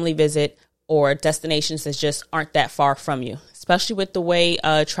and family visit, or destinations that just aren't that far from you, especially with the way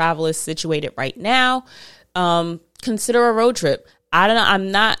travel is situated right now. Consider a road trip.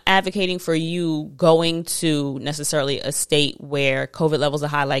 I'm not advocating for you going to necessarily a state where COVID levels are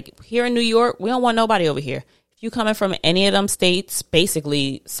high. Like here in New York, we don't want nobody over here. If you coming from any of them states,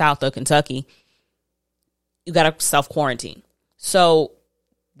 basically south of Kentucky, you got to self-quarantine. So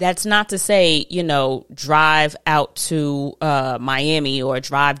That's not to say, drive out to Miami or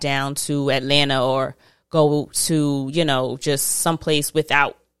drive down to Atlanta or go to, just someplace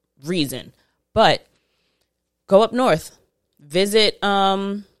without reason. But go up north. Visit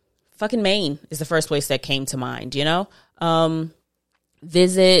fucking Maine is the first place that came to mind,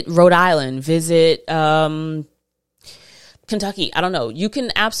 Visit Rhode Island. Visit Kentucky. I don't know. You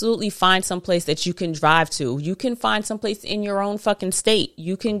can absolutely find some place that you can drive to. You can find some place in your own fucking state.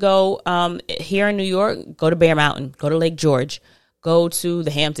 You can go here in New York, go to Bear Mountain, go to Lake George, go to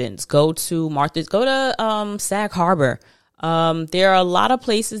the Hamptons, go to Martha's, go to Sag Harbor. There are a lot of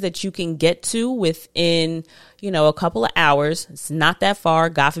places that you can get to within, a couple of hours. It's not that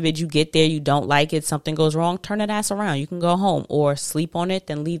far. God forbid you get there, you don't like it, something goes wrong, turn that ass around. You can go home or sleep on it,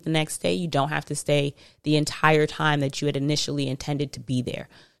 then leave the next day. You don't have to stay the entire time that you had initially intended to be there.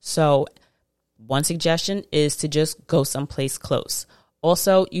 So one suggestion is to just go someplace close.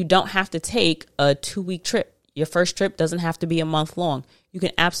 Also, you don't have to take a 2-week trip. Your first trip doesn't have to be a month long. You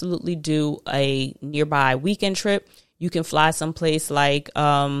can absolutely do a nearby weekend trip. You can fly someplace like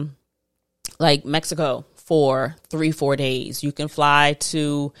Mexico for 3-4 days. You can fly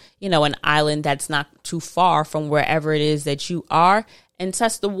to, an island that's not too far from wherever it is that you are and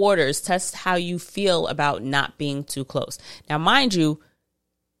test the waters, test how you feel about not being too close. Now, mind you,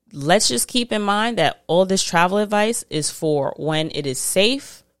 let's just keep in mind that all this travel advice is for when it is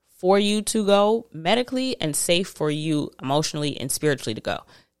safe for you to go medically and safe for you emotionally and spiritually to go.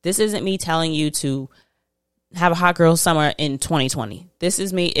 This isn't me telling you to have a hot girl summer in 2020. This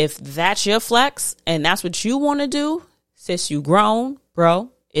is me. If that's your flex and that's what you want to do, sis, you grown, bro,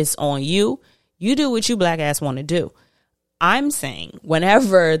 it's on you. You do what you black ass want to do. I'm saying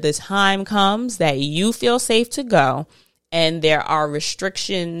whenever the time comes that you feel safe to go and there are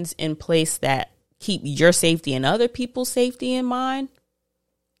restrictions in place that keep your safety and other people's safety in mind,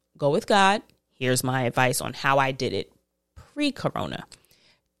 go with God. Here's my advice on how I did it pre-corona.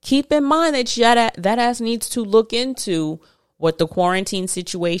 Keep in mind that that ass needs to look into what the quarantine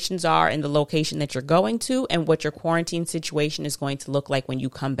situations are in the location that you're going to and what your quarantine situation is going to look like when you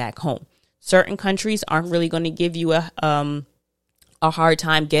come back home. Certain countries aren't really going to give you a hard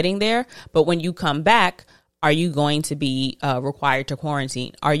time getting there. But when you come back, are you going to be required to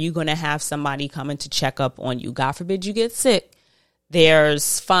quarantine? Are you going to have somebody coming to check up on you? God forbid you get sick.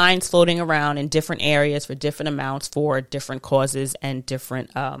 There's fines floating around in different areas for different amounts for different causes and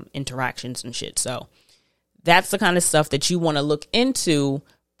different interactions and shit. So that's the kind of stuff that you want to look into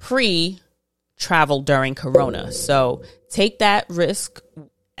pre-travel during Corona. So take that risk,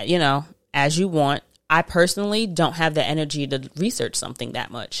 as you want. I personally don't have the energy to research something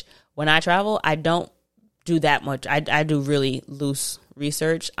that much. When I travel, I don't do that much. I do really loose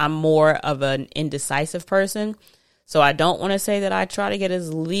research. I'm more of an indecisive person. So I don't want to say that I try to get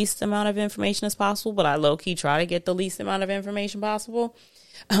as least amount of information as possible, but I low-key try to get the least amount of information possible.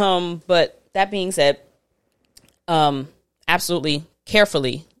 But that being said, absolutely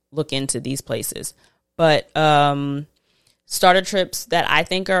carefully look into these places. But starter trips that I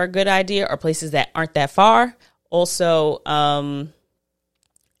think are a good idea are places that aren't that far. Also,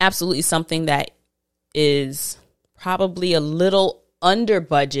 absolutely something that is probably a little under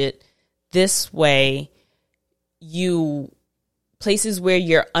budget. This way, places where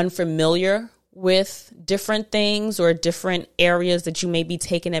you're unfamiliar with different things or different areas that you may be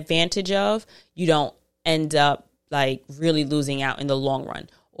taking advantage of, you don't end up like really losing out in the long run.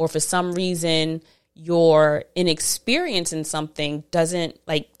 Or for some reason, your inexperience in something doesn't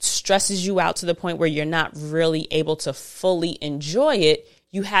stresses you out to the point where you're not really able to fully enjoy it.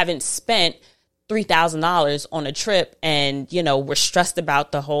 You haven't spent $3,000 on a trip and, we're stressed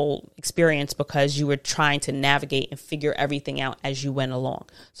about the whole experience because you were trying to navigate and figure everything out as you went along.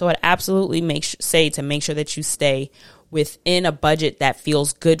 So I'd absolutely make sure that you stay within a budget that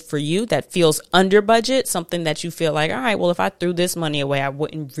feels good for you, that feels under budget, something that you feel like, all right, well, if I threw this money away, I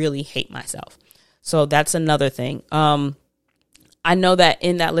wouldn't really hate myself. So that's another thing. I know that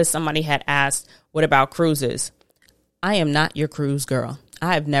in that list, somebody had asked, what about cruises? I am not your cruise girl.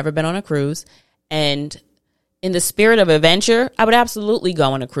 I have never been on a cruise. And in the spirit of adventure, I would absolutely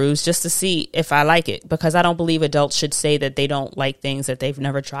go on a cruise just to see if I like it, because I don't believe adults should say that they don't like things that they've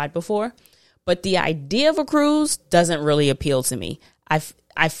never tried before. But the idea of a cruise doesn't really appeal to me.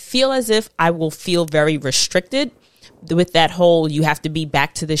 I feel as if I will feel very restricted with that whole, you have to be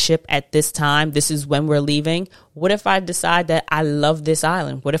back to the ship at this time. This is when we're leaving. What if I decide that I love this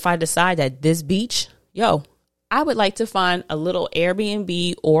island? What if I decide that this beach, I would like to find a little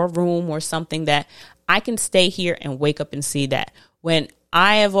Airbnb or room or something that I can stay here and wake up and see that. When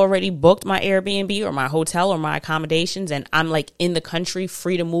I have already booked my Airbnb or my hotel or my accommodations and I'm like in the country,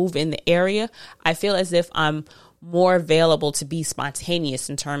 free to move in the area, I feel as if I'm more available to be spontaneous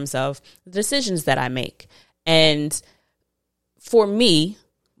in terms of the decisions that I make. And for me,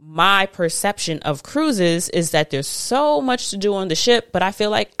 my perception of cruises is that there's so much to do on the ship, but I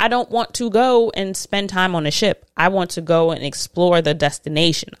feel like I don't want to go and spend time on the ship. I want to go and explore the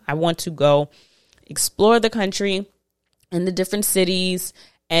destination. I want to go explore the country and the different cities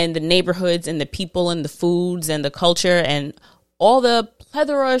and the neighborhoods and the people and the foods and the culture and all the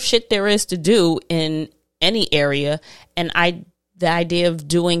plethora of shit there is to do in any area. And the idea of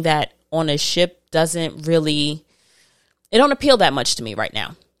doing that on a ship doesn't really, it don't appeal that much to me right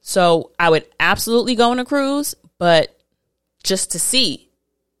now. So I would absolutely go on a cruise, but just to see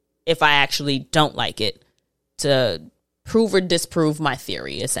if I actually don't like it, to prove or disprove my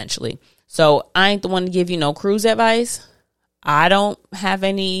theory, essentially. So I ain't the one to give you no cruise advice. I don't have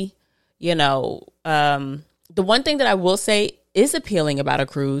any, the one thing that I will say is appealing about a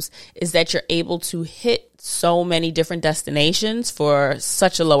cruise is that you're able to hit so many different destinations for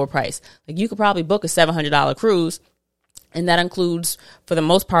such a lower price. Like you could probably book a $700 cruise, and that includes, for the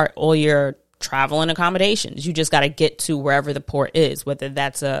most part, all your travel and accommodations. You just got to get to wherever the port is, whether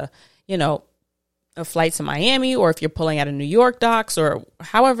that's a flight to Miami, or if you're pulling out of New York docks, or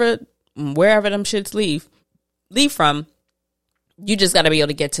wherever them shits leave from. You just got to be able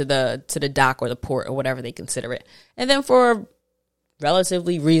to get to the dock or the port or whatever they consider it. And then for a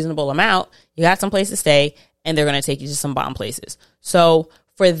relatively reasonable amount, you got some place to stay, and they're going to take you to some bomb places. So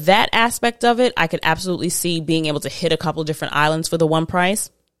for that aspect of it, I could absolutely see being able to hit a couple different islands for the one price.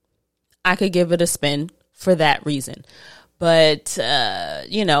 I could give it a spin for that reason. But,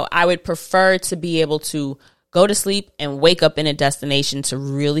 I would prefer to be able to go to sleep and wake up in a destination to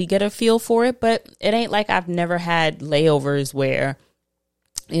really get a feel for it. But it ain't like I've never had layovers where,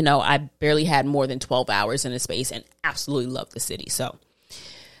 I barely had more than 12 hours in a space and absolutely love the city. So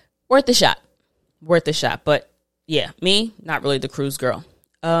worth the shot. But yeah, me, not really the cruise girl.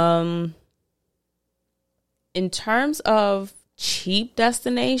 In terms of cheap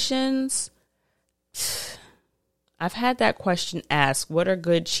destinations, I've had that question asked. What are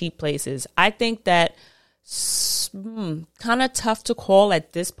good cheap places? I think that kind of tough to call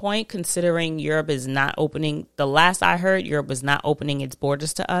at this point, considering Europe is not opening. The last I heard, Europe was not opening its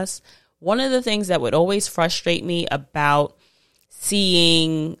borders to us. One of the things that would always frustrate me about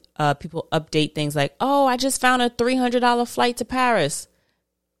seeing people update things like, oh, I just found a $300 flight to Paris.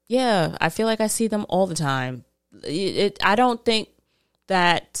 Yeah, I feel like I see them all the time. I don't think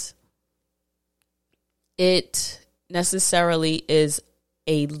that it necessarily is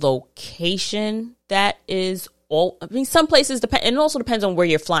a location that is all. I mean, some places depend, and it also depends on where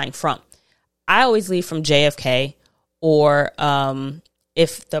you're flying from. I always leave from JFK, or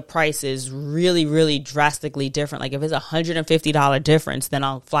if the price is really, really drastically different, like if it's $150 difference, then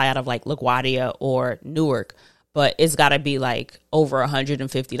I'll fly out of like LaGuardia or Newark. But it's got to be like over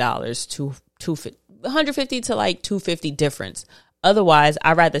 $150 to $150 to like $250 difference. Otherwise,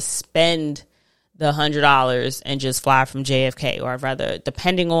 I'd rather spend the $100 and just fly from JFK, or I'd rather,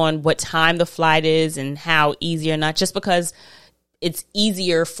 depending on what time the flight is and how easy or not, just because it's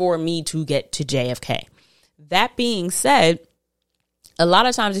easier for me to get to JFK. That being said, a lot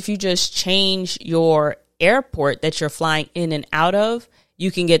of times if you just change your airport that you're flying in and out of,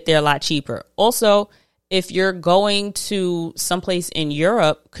 you can get there a lot cheaper. Also, if you're going to someplace in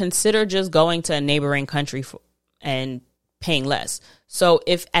Europe, consider just going to a neighboring country and paying less. So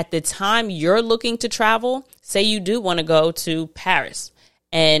if at the time you're looking to travel, say you do want to go to Paris,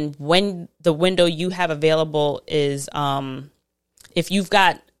 and when the window you have available is, if you've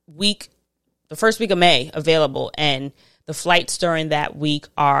got the first week of May available, and the flights during that week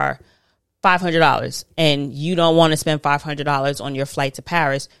are $500, and you don't want to spend $500 on your flight to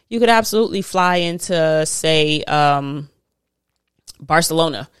Paris, you could absolutely fly into, say,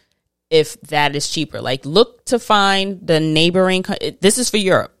 Barcelona, if that is cheaper. Like, look to find the neighboring, this is for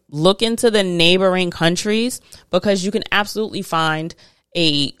Europe, look into the neighboring countries, because you can absolutely find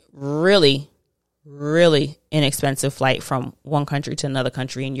a really, really inexpensive flight from one country to another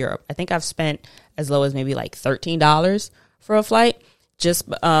country in Europe. I think I've spent as low as maybe like $13 for a flight,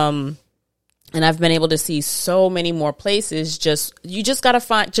 and I've been able to see so many more places. You just got to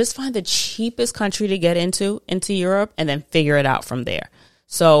find the cheapest country to get into Europe, and then figure it out from there.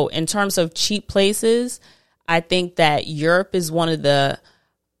 So in terms of cheap places, I think that Europe is one of the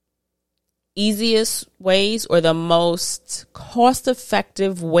easiest ways, or the most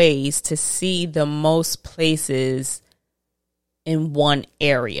cost-effective ways, to see the most places in one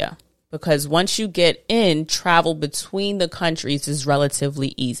area. because once you get in, travel between the countries is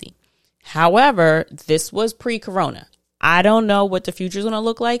relatively easy. However, this was pre-corona. I don't know what the future is going to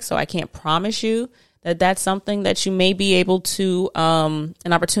look like, so I can't promise you that that's something that you may be able to, an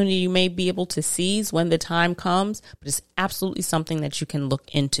opportunity you may be able to seize when the time comes, but it's absolutely something that you can look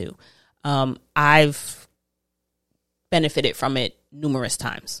into. I've benefited from it numerous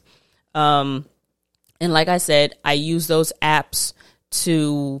times. And like I said, I use those apps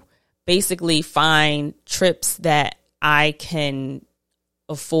to basically find trips that I can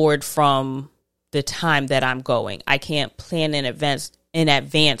afford from the time that I'm going. I can't plan in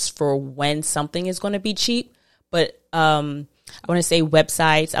advance for when something is going to be cheap, but I want to say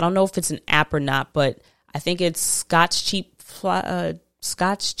websites. I don't know if it's an app or not, but I think it's Scotch Cheap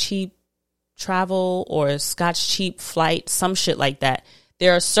Travel or Scotch Cheap Flight, some shit like that.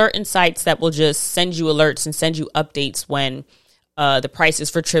 There are certain sites that will just send you alerts and send you updates when the prices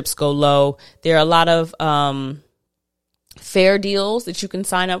for trips go low. There are a lot of fair deals that you can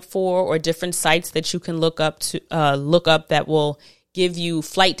sign up for, or different sites that you can look up that will give you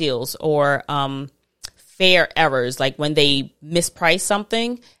flight deals or fare errors, like when they misprice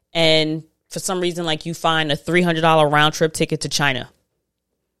something and for some reason, like you find a $300 round trip ticket to China.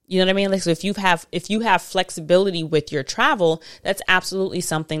 You know what I mean? Like, so if you have flexibility with your travel, that's absolutely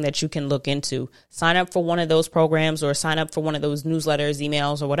something that you can look into. Sign up for one of those programs or sign up for one of those newsletters,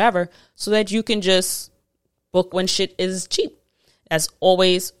 emails, or whatever, so that you can just book when shit is cheap. That's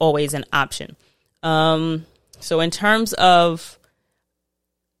always an option. So in terms of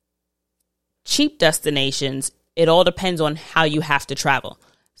cheap destinations, it all depends on how you have to travel.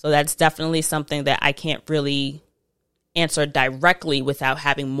 So that's definitely something that I can't really answer directly without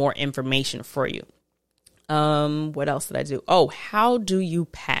having more information for you. What else did I do? Oh, how do you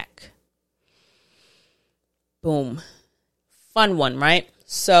pack? Boom. Fun one, right?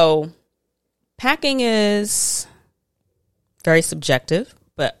 So packing is very subjective,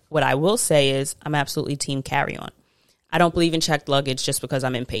 but what I will say is I'm absolutely team carry-on. I don't believe in checked luggage just because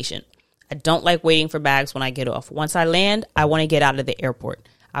I'm impatient. I don't like waiting for bags when I get off. Once I land, I want to get out of the airport.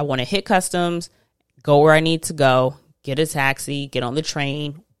 I want to hit customs, go where I need to go, get a taxi, get on the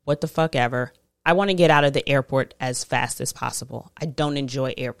train, what the fuck ever. I want to get out of the airport as fast as possible. I don't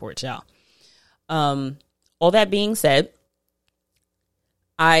enjoy airports, y'all. All that being said,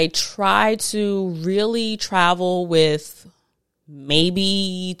 I try to really travel with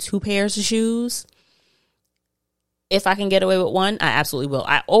maybe 2 pairs of shoes. If I can get away with one, I absolutely will.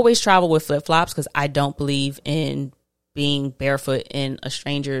 I always travel with flip-flops because I don't believe in being barefoot in a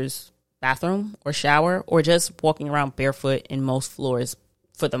stranger's bathroom or shower, or just walking around barefoot in most floors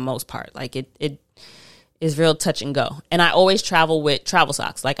for the most part. Like it is real touch and go. And I always travel with travel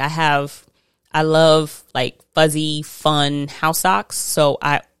socks. Like I love like fuzzy, fun house socks. So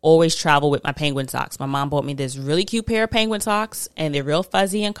I always travel with my penguin socks. My mom bought me this really cute pair of penguin socks, and they're real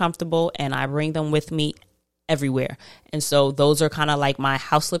fuzzy and comfortable, and I bring them with me everywhere. And so those are kind of like my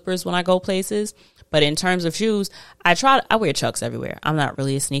house slippers when I go places. But in terms of shoes, I wear Chucks everywhere. I'm not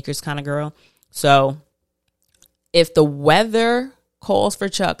really a sneakers kind of girl. So if the weather calls for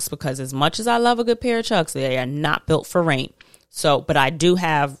Chucks, because as much as I love a good pair of Chucks, they are not built for rain. So, but I do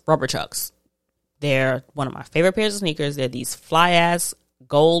have rubber Chucks. They're one of my favorite pairs of sneakers. They're these fly ass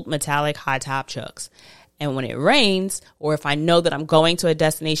gold metallic high top Chucks. And when it rains, or if I know that I'm going to a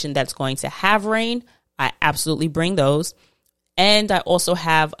destination that's going to have rain, I absolutely bring those. And I also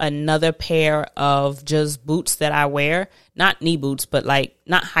have another pair of just boots that I wear. Not knee boots, but like,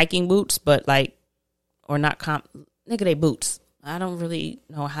 not hiking boots, but like, or not they boots. I don't really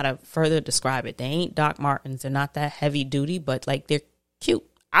know how to further describe it. They ain't Doc Martens. They're not that heavy duty, but like they're cute.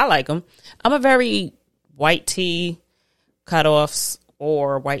 I like them. I'm a very white tee, cutoffs,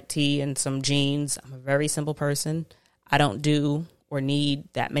 or white tee and some jeans. I'm a very simple person. I don't do or need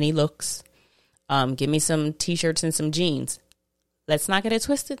that many looks. Give me some t-shirts and some jeans. Let's not get it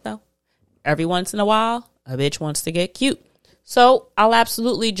twisted, though. Every once in a while, a bitch wants to get cute. So I'll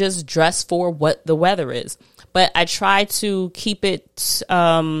absolutely just dress for what the weather is. But I try to keep it,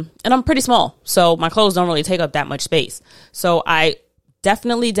 and I'm pretty small, so my clothes don't really take up that much space. So I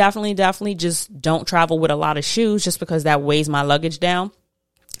definitely just don't travel with a lot of shoes just because that weighs my luggage down.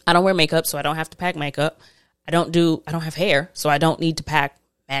 I don't wear makeup, so I don't have to pack makeup. I don't have hair, so I don't need to pack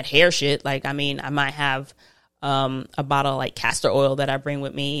mad hair shit. Like, I mean, I might have a bottle of like castor oil that I bring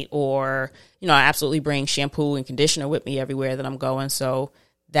with me, or, you know, I absolutely bring shampoo and conditioner with me everywhere that I'm going. So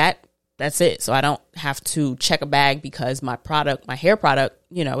that's it. So I don't have to check a bag because my hair product,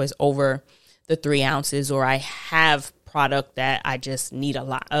 you know, is over the 3 ounces, or I have product that I just need a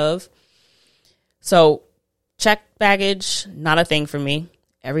lot of. So check baggage, not a thing for me.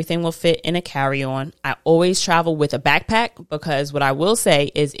 Everything will fit in a carry-on. I always travel with a backpack because what I will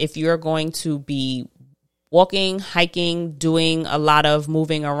say is if you're going to be walking, hiking, doing a lot of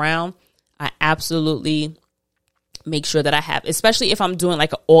moving around, I absolutely make sure that I have, especially if I'm doing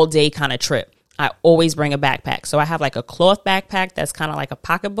like an all-day kind of trip, I always bring a backpack. So I have like a cloth backpack that's kind of like a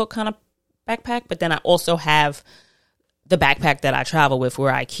pocketbook kind of backpack, but then I also have the backpack that I travel with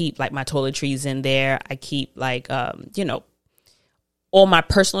where I keep like my toiletries in there. I keep like, all my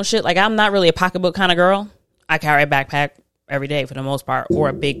personal shit. Like I'm not really a pocketbook kind of girl. I carry a backpack every day for the most part, or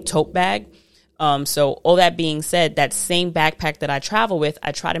a big tote bag. So all that being said, that same backpack that I travel with,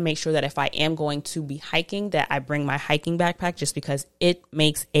 I try to make sure that if I am going to be hiking, that I bring my hiking backpack just because it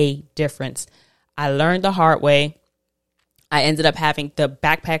makes a difference. I learned the hard way. I ended up having the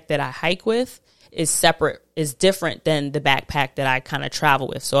backpack that I hike with is different than the backpack that I kind of travel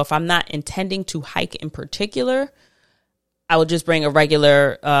with. So if I'm not intending to hike in particular, I will just bring a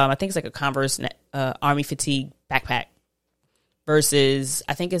regular, I think it's like a Converse Army Fatigue backpack versus,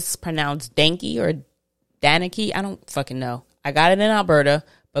 I think it's pronounced Danky or Danicky. I don't fucking know. I got it in Alberta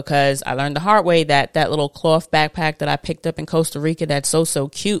because I learned the hard way that that little cloth backpack that I picked up in Costa Rica that's so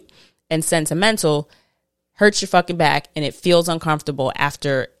cute and sentimental hurts your fucking back and it feels uncomfortable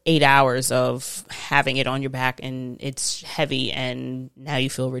after 8 hours of having it on your back and it's heavy and now you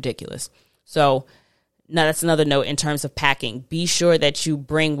feel ridiculous. So now that's another note in terms of packing. Be sure that you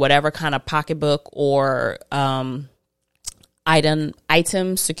bring whatever kind of pocketbook or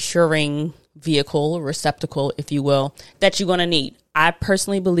item securing vehicle or receptacle, if you will, that you're going to need. I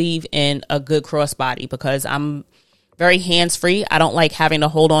personally believe in a good crossbody because I'm very hands-free. I don't like having to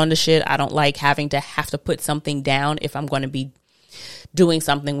hold on to shit. I don't like having to have to put something down if I'm going to be doing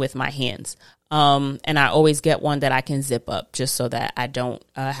something with my hands. And I always get one that I can zip up just so that I don't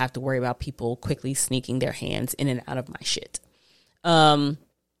have to worry about people quickly sneaking their hands in and out of my shit. When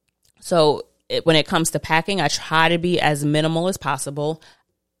it comes to packing, I try to be as minimal as possible.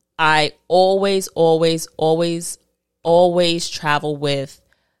 I always travel with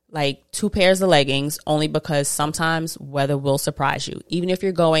like 2 pairs of leggings only because sometimes weather will surprise you. Even if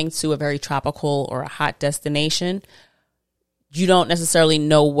you're going to a very tropical or a hot destination, you don't necessarily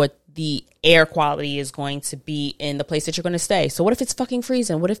know what the air quality is going to be in the place that you're going to stay. So what if it's fucking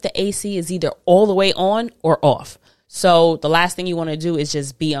freezing? What if the AC is either all the way on or off? So the last thing you want to do is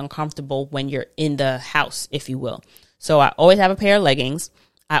just be uncomfortable when you're in the house, if you will. So I always have a pair of leggings.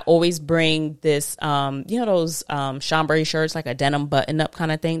 I always bring this, those chambray shirts, like a denim button-up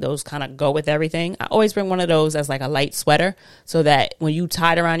kind of thing. Those kind of go with everything. I always bring one of those as like a light sweater so that when you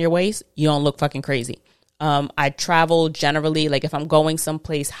tie it around your waist, you don't look fucking crazy. I travel generally, like if I'm going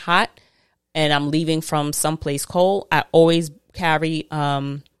someplace hot and I'm leaving from someplace cold, I always carry,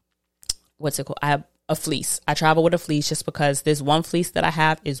 what's it called? I have a fleece. I travel with a fleece just because this one fleece that I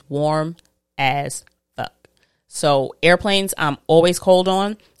have is warm as fuck. So airplanes, I'm always cold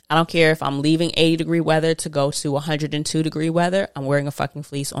on. I don't care if I'm leaving 80-degree weather to go to 102-degree weather. I'm wearing a fucking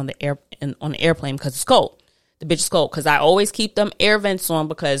fleece on the airplane because it's cold. The bitch is cold because I always keep them air vents on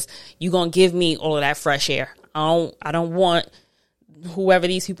because you're going to give me all of that fresh air. I don't want whoever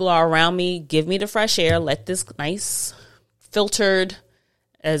these people are around me, give me the fresh air. Let this nice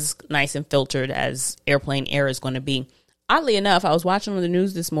and filtered as airplane air is going to be. Oddly enough, I was watching on the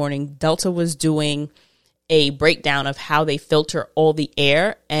news this morning. Delta was doing a breakdown of how they filter all the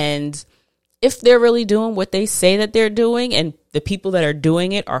air and if they're really doing what they say that they're doing and the people that are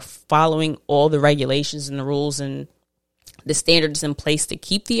doing it are following all the regulations and the rules and the standards in place to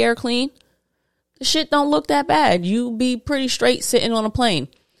keep the air clean, the shit don't look that bad. You be pretty straight sitting on a plane.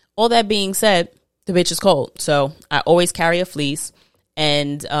 All that being said, the bitch is cold. So I always carry a fleece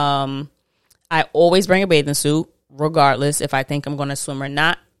and I always bring a bathing suit regardless if I think I'm going to swim or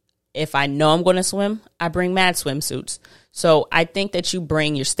not. If I know I'm going to swim, I bring mad swimsuits. So I think that you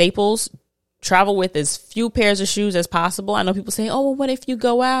bring your staples, travel with as few pairs of shoes as possible. I know people say, oh, well, what if you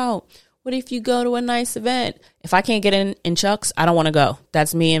go out? What if you go to a nice event? If I can't get in Chucks, I don't want to go.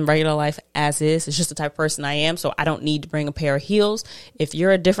 That's me in regular life as is. It's just the type of person I am. So I don't need to bring a pair of heels. If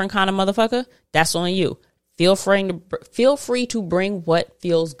you're a different kind of motherfucker, that's on you. Feel free to bring what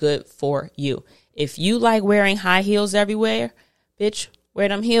feels good for you. If you like wearing high heels everywhere, bitch, wear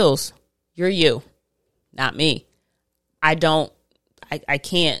them heels. You're you, not me. I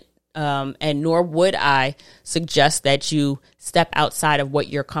can't. And nor would I suggest that you step outside of what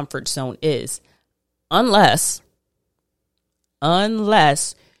your comfort zone is. Unless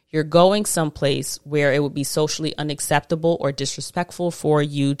you're going someplace where it would be socially unacceptable or disrespectful for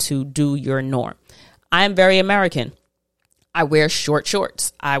you to do your norm. I am very American. I wear short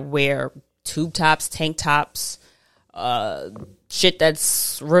shorts. I wear tube tops, tank tops, shit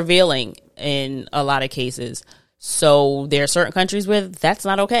that's revealing in a lot of cases. So there are certain countries where that's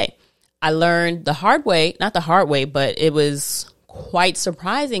not okay. I learned the hard way, not the hard way, but it was quite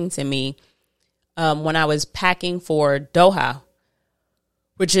surprising to me when I was packing for Doha,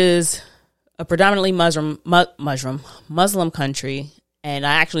 which is a predominantly Muslim country. And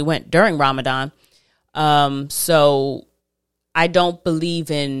I actually went during Ramadan. So I don't believe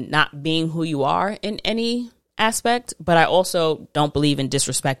in not being who you are in any aspect, but I also don't believe in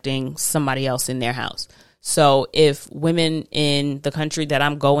disrespecting somebody else in their house. So if women in the country that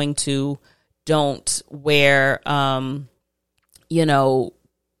I'm going to don't wear,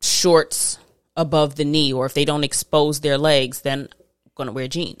 shorts above the knee, or if they don't expose their legs, then I'm going to wear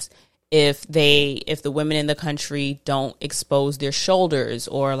jeans. If the women in the country don't expose their shoulders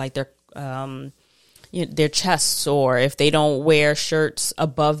or like their chests, or if they don't wear shirts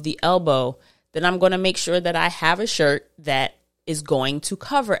above the elbow, then I'm going to make sure that I have a shirt that is going to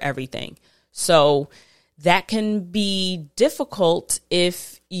cover everything. So that can be difficult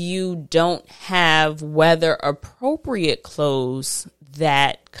if you don't have weather appropriate clothes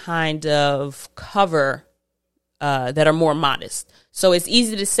that kind of cover, that are more modest. So it's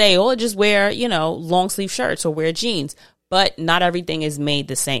easy to say, oh, just wear, long sleeve shirts or wear jeans, but not everything is made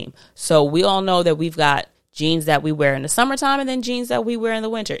the same. So we all know that we've got jeans that we wear in the summertime and then jeans that we wear in the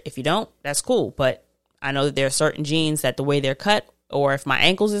winter. If you don't, that's cool. But I know that there are certain jeans that the way they're cut, or if my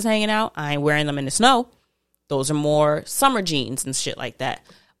ankles is hanging out, I ain't wearing them in the snow. Those are more summer jeans and shit like that.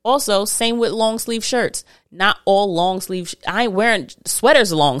 Also, same with long sleeve shirts. Not all long sleeve. I ain't wearing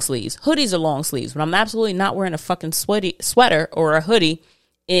sweaters are long sleeves. Hoodies are long sleeves. But I'm absolutely not wearing a fucking sweater or a hoodie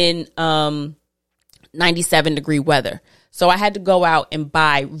in 97 degree weather. So I had to go out and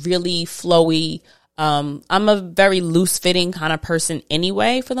buy really flowy. I'm a very loose fitting kind of person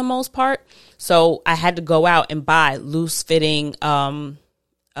anyway, for the most part. So I had to go out and buy loose fitting,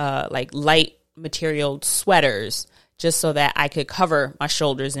 like light material sweaters, just so that I could cover my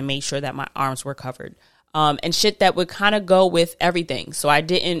shoulders and make sure that my arms were covered. And shit that would kind of go with everything. So I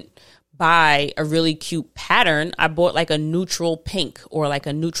didn't buy a really cute pattern. I bought like a neutral pink or like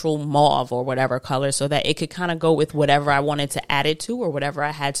a neutral mauve or whatever color, so that it could kind of go with whatever I wanted to add it to, or whatever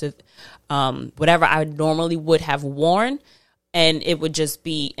I had to, whatever I normally would have worn. And it would just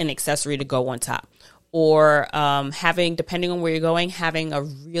be an accessory to go on top. Or having, depending on where you're going, having a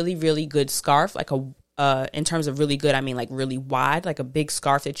really, really good scarf, like in terms of really good, I mean like really wide, like a big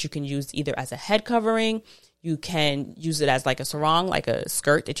scarf that you can use either as a head covering. You can use it as like a sarong, like a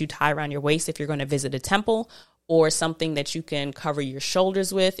skirt that you tie around your waist if you're going to visit a temple, or something that you can cover your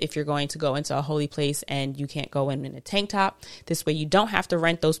shoulders with if you're going to go into a holy place and you can't go in a tank top. This way you don't have to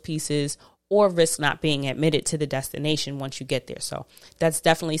rent those pieces or risk not being admitted to the destination once you get there. So that's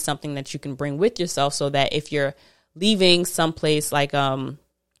definitely something that you can bring with yourself, so that if you're leaving someplace like, a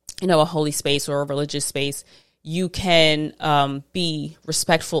holy space or a religious space, you can be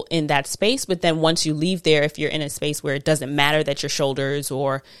respectful in that space. But then once you leave there, if you're in a space where it doesn't matter that your shoulders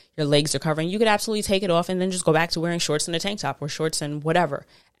or your legs are covering, you could absolutely take it off and then just go back to wearing shorts and a tank top or shorts and whatever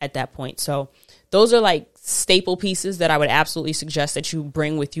at that point. So those are like staple pieces that I would absolutely suggest that you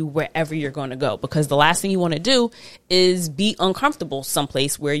bring with you wherever you're going to go, because the last thing you want to do is be uncomfortable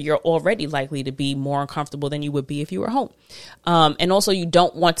someplace where you're already likely to be more uncomfortable than you would be if you were home. And also, you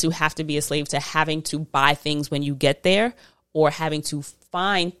don't want to have to be a slave to having to buy things when you get there, or having to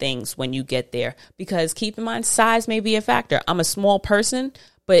find things when you get there, because keep in mind, size may be a factor. I'm a small person,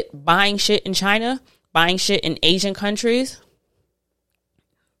 but buying shit in China, buying shit in Asian countries,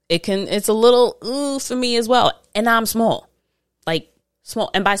 it's a little for me as well. And I'm small, like small.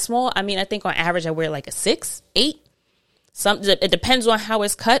 And by small, I mean, I think on average, I wear like a 6, 8. It depends on how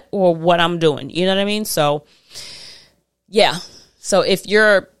it's cut or what I'm doing. You know what I mean? So yeah. So if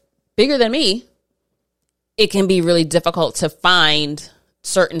you're bigger than me, it can be really difficult to find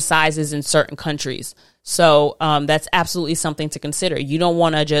certain sizes in certain countries. So that's absolutely something to consider. You don't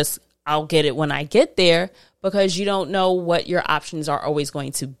want to just, I'll get it when I get there, because you don't know what your options are always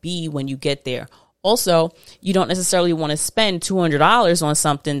going to be when you get there. Also, you don't necessarily want to spend $200 on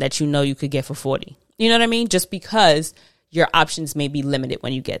something that you know you could get for $40. You know what I mean? Just because your options may be limited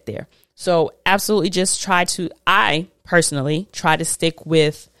when you get there. So absolutely just I personally try to stick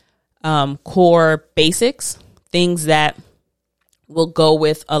with core basics, things that will go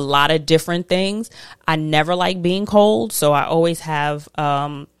with a lot of different things. I never like being cold, so I always have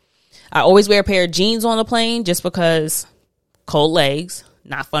I always wear a pair of jeans on the plane, just because cold legs,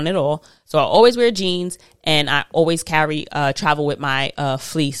 not fun at all. So I always wear jeans, and I always travel with my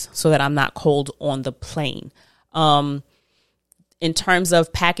fleece so that I'm not cold on the plane. in terms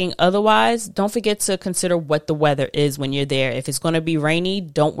of packing otherwise, don't forget to consider what the weather is when you're there. If it's going to be rainy,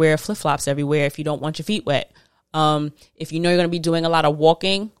 don't wear flip-flops everywhere if you don't want your feet wet. If you know you're going to be doing a lot of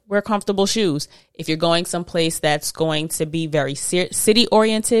walking, wear comfortable shoes. If you're going someplace that's going to be very city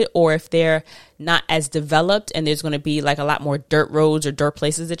oriented, or if they're not as developed and there's going to be like a lot more dirt roads or dirt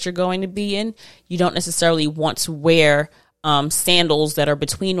places that you're going to be in, you don't necessarily want to wear sandals that are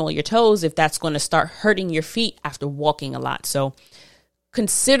between all your toes if that's going to start hurting your feet after walking a lot. So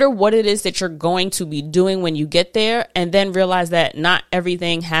consider what it is that you're going to be doing when you get there, and then realize that not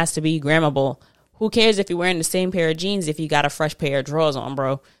everything has to be grammable. Who cares if you're wearing the same pair of jeans if you got a fresh pair of drawers on,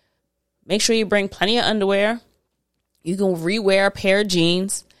 bro? Make sure you bring plenty of underwear. You can rewear a pair of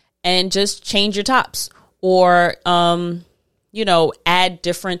jeans and just change your tops, or, add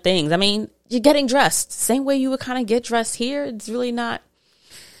different things. I mean, you're getting dressed. Same way you would kind of get dressed here. It's really not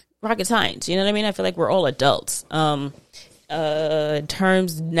rocket science. You know what I mean? I feel like we're all adults. Terms,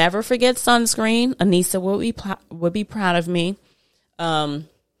 never forget sunscreen. Anissa would be proud of me.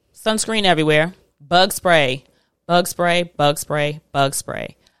 Sunscreen everywhere. Bug spray.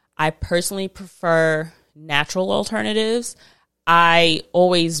 I personally prefer natural alternatives. I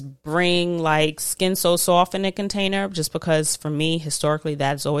always bring like Skin So Soft in a container, just because for me, historically,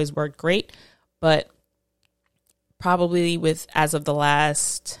 that's always worked great. But probably as of the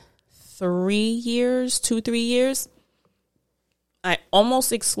last 3 years, 2-3 years, I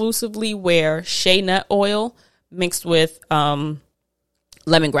almost exclusively wear shea nut oil mixed with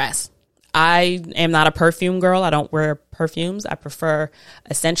lemongrass. I am not a perfume girl. I don't wear perfumes. I prefer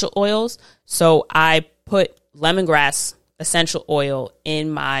essential oils. So I put lemongrass essential oil in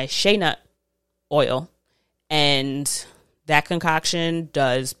my shea nut oil, and that concoction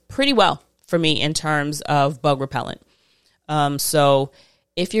does pretty well for me in terms of bug repellent. So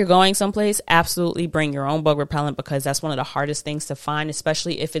if you're going someplace, absolutely bring your own bug repellent, because that's one of the hardest things to find,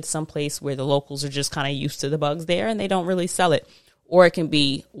 especially if it's someplace where the locals are just kind of used to the bugs there and they don't really sell it. Or it can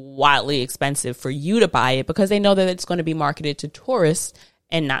be wildly expensive for you to buy it because they know that it's going to be marketed to tourists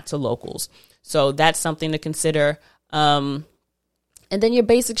and not to locals. So that's something to consider. And then your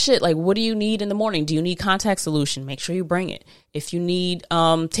basic shit, like what do you need in the morning? Do you need contact solution? Make sure you bring it. If you need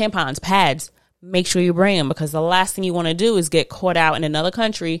tampons, pads, make sure you bring them, because the last thing you want to do is get caught out in another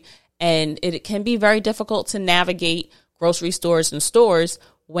country. And it can be very difficult to navigate grocery stores and stores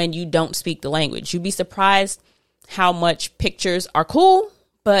when you don't speak the language. You'd be surprised how much pictures are cool,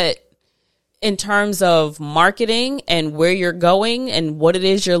 but in terms of marketing and where you're going and what it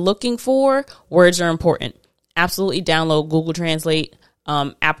is you're looking for, words are important. Absolutely download Google Translate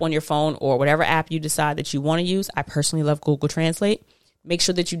app on your phone, or whatever app you decide that you want to use. I personally love Google Translate. Make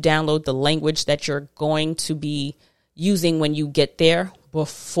sure that you download the language that you're going to be using when you get there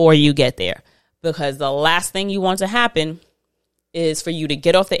before you get there, because the last thing you want to happen is for you to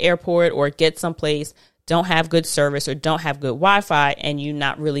get off the airport or get someplace, don't have good service or don't have good Wi-Fi, and you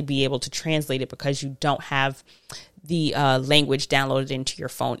not really be able to translate it because you don't have the language downloaded into your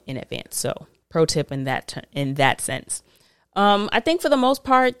phone in advance. So pro tip in that sense. I think for the most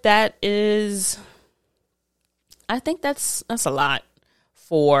part, that's a lot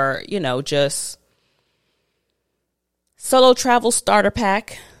for, just solo travel starter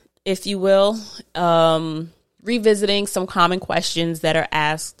pack, if you will. Revisiting some common questions that are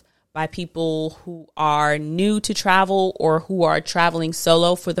asked by people who are new to travel or who are traveling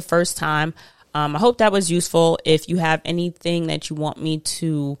solo for the first time. I hope that was useful. If you have anything that you want me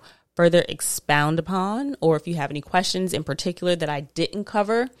to further expound upon, or if you have any questions in particular that I didn't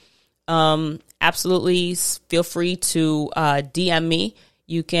cover, absolutely feel free to DM me.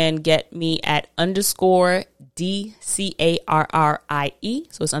 You can get me at _DCARRIE.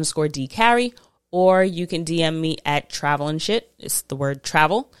 So it's _DCarry. Or you can DM me at Travel and Shit. It's the word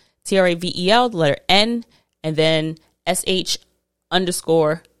travel. TRAVEL, the letter N, and then SH_T.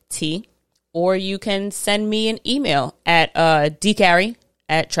 Or you can send me an email at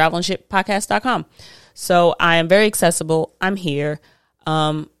dcarry@travelandshitpodcast.com. So I am very accessible. I'm here.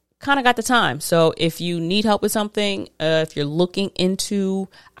 Kind of got the time. So if you need help with something, if you're looking into,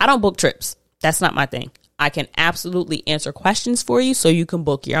 I don't book trips. That's not my thing. I can absolutely answer questions for you so you can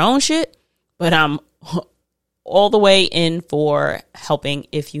book your own shit, but I'm all the way in for helping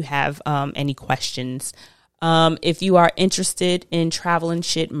if you have any questions. If you are interested in Travel and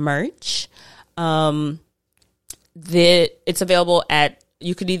Shit merch, it's available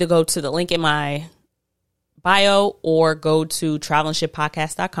you could either go to the link in my bio or go to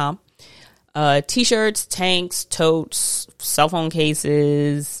travelandshitpodcast.com. T-shirts, tanks, totes, cell phone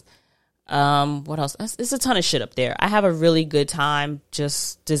cases. What else? It's a ton of shit up there. I have a really good time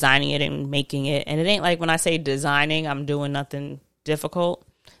just designing it and making it. And it ain't like when I say designing, I'm doing nothing difficult.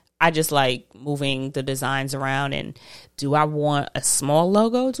 I just like moving the designs around, and do I want a small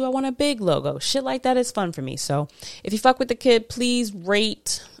logo? Do I want a big logo? Shit like that is fun for me. So if you fuck with the kid, please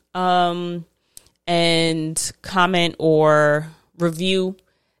rate and comment or review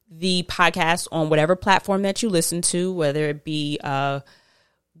the podcast on whatever platform that you listen to, whether it be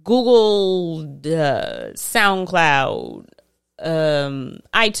Google, SoundCloud,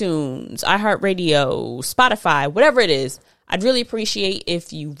 iTunes, iHeartRadio, Spotify, whatever it is. I'd really appreciate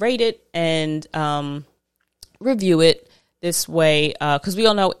if you rate it and review it this way, because we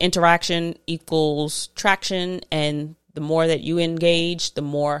all know interaction equals traction, and the more that you engage, the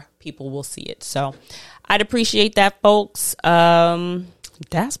more people will see it. So I'd appreciate that, folks.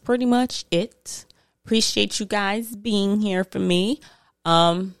 That's pretty much it. Appreciate you guys being here for me.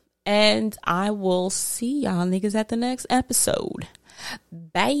 And I will see y'all niggas at the next episode.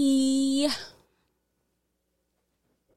 Bye.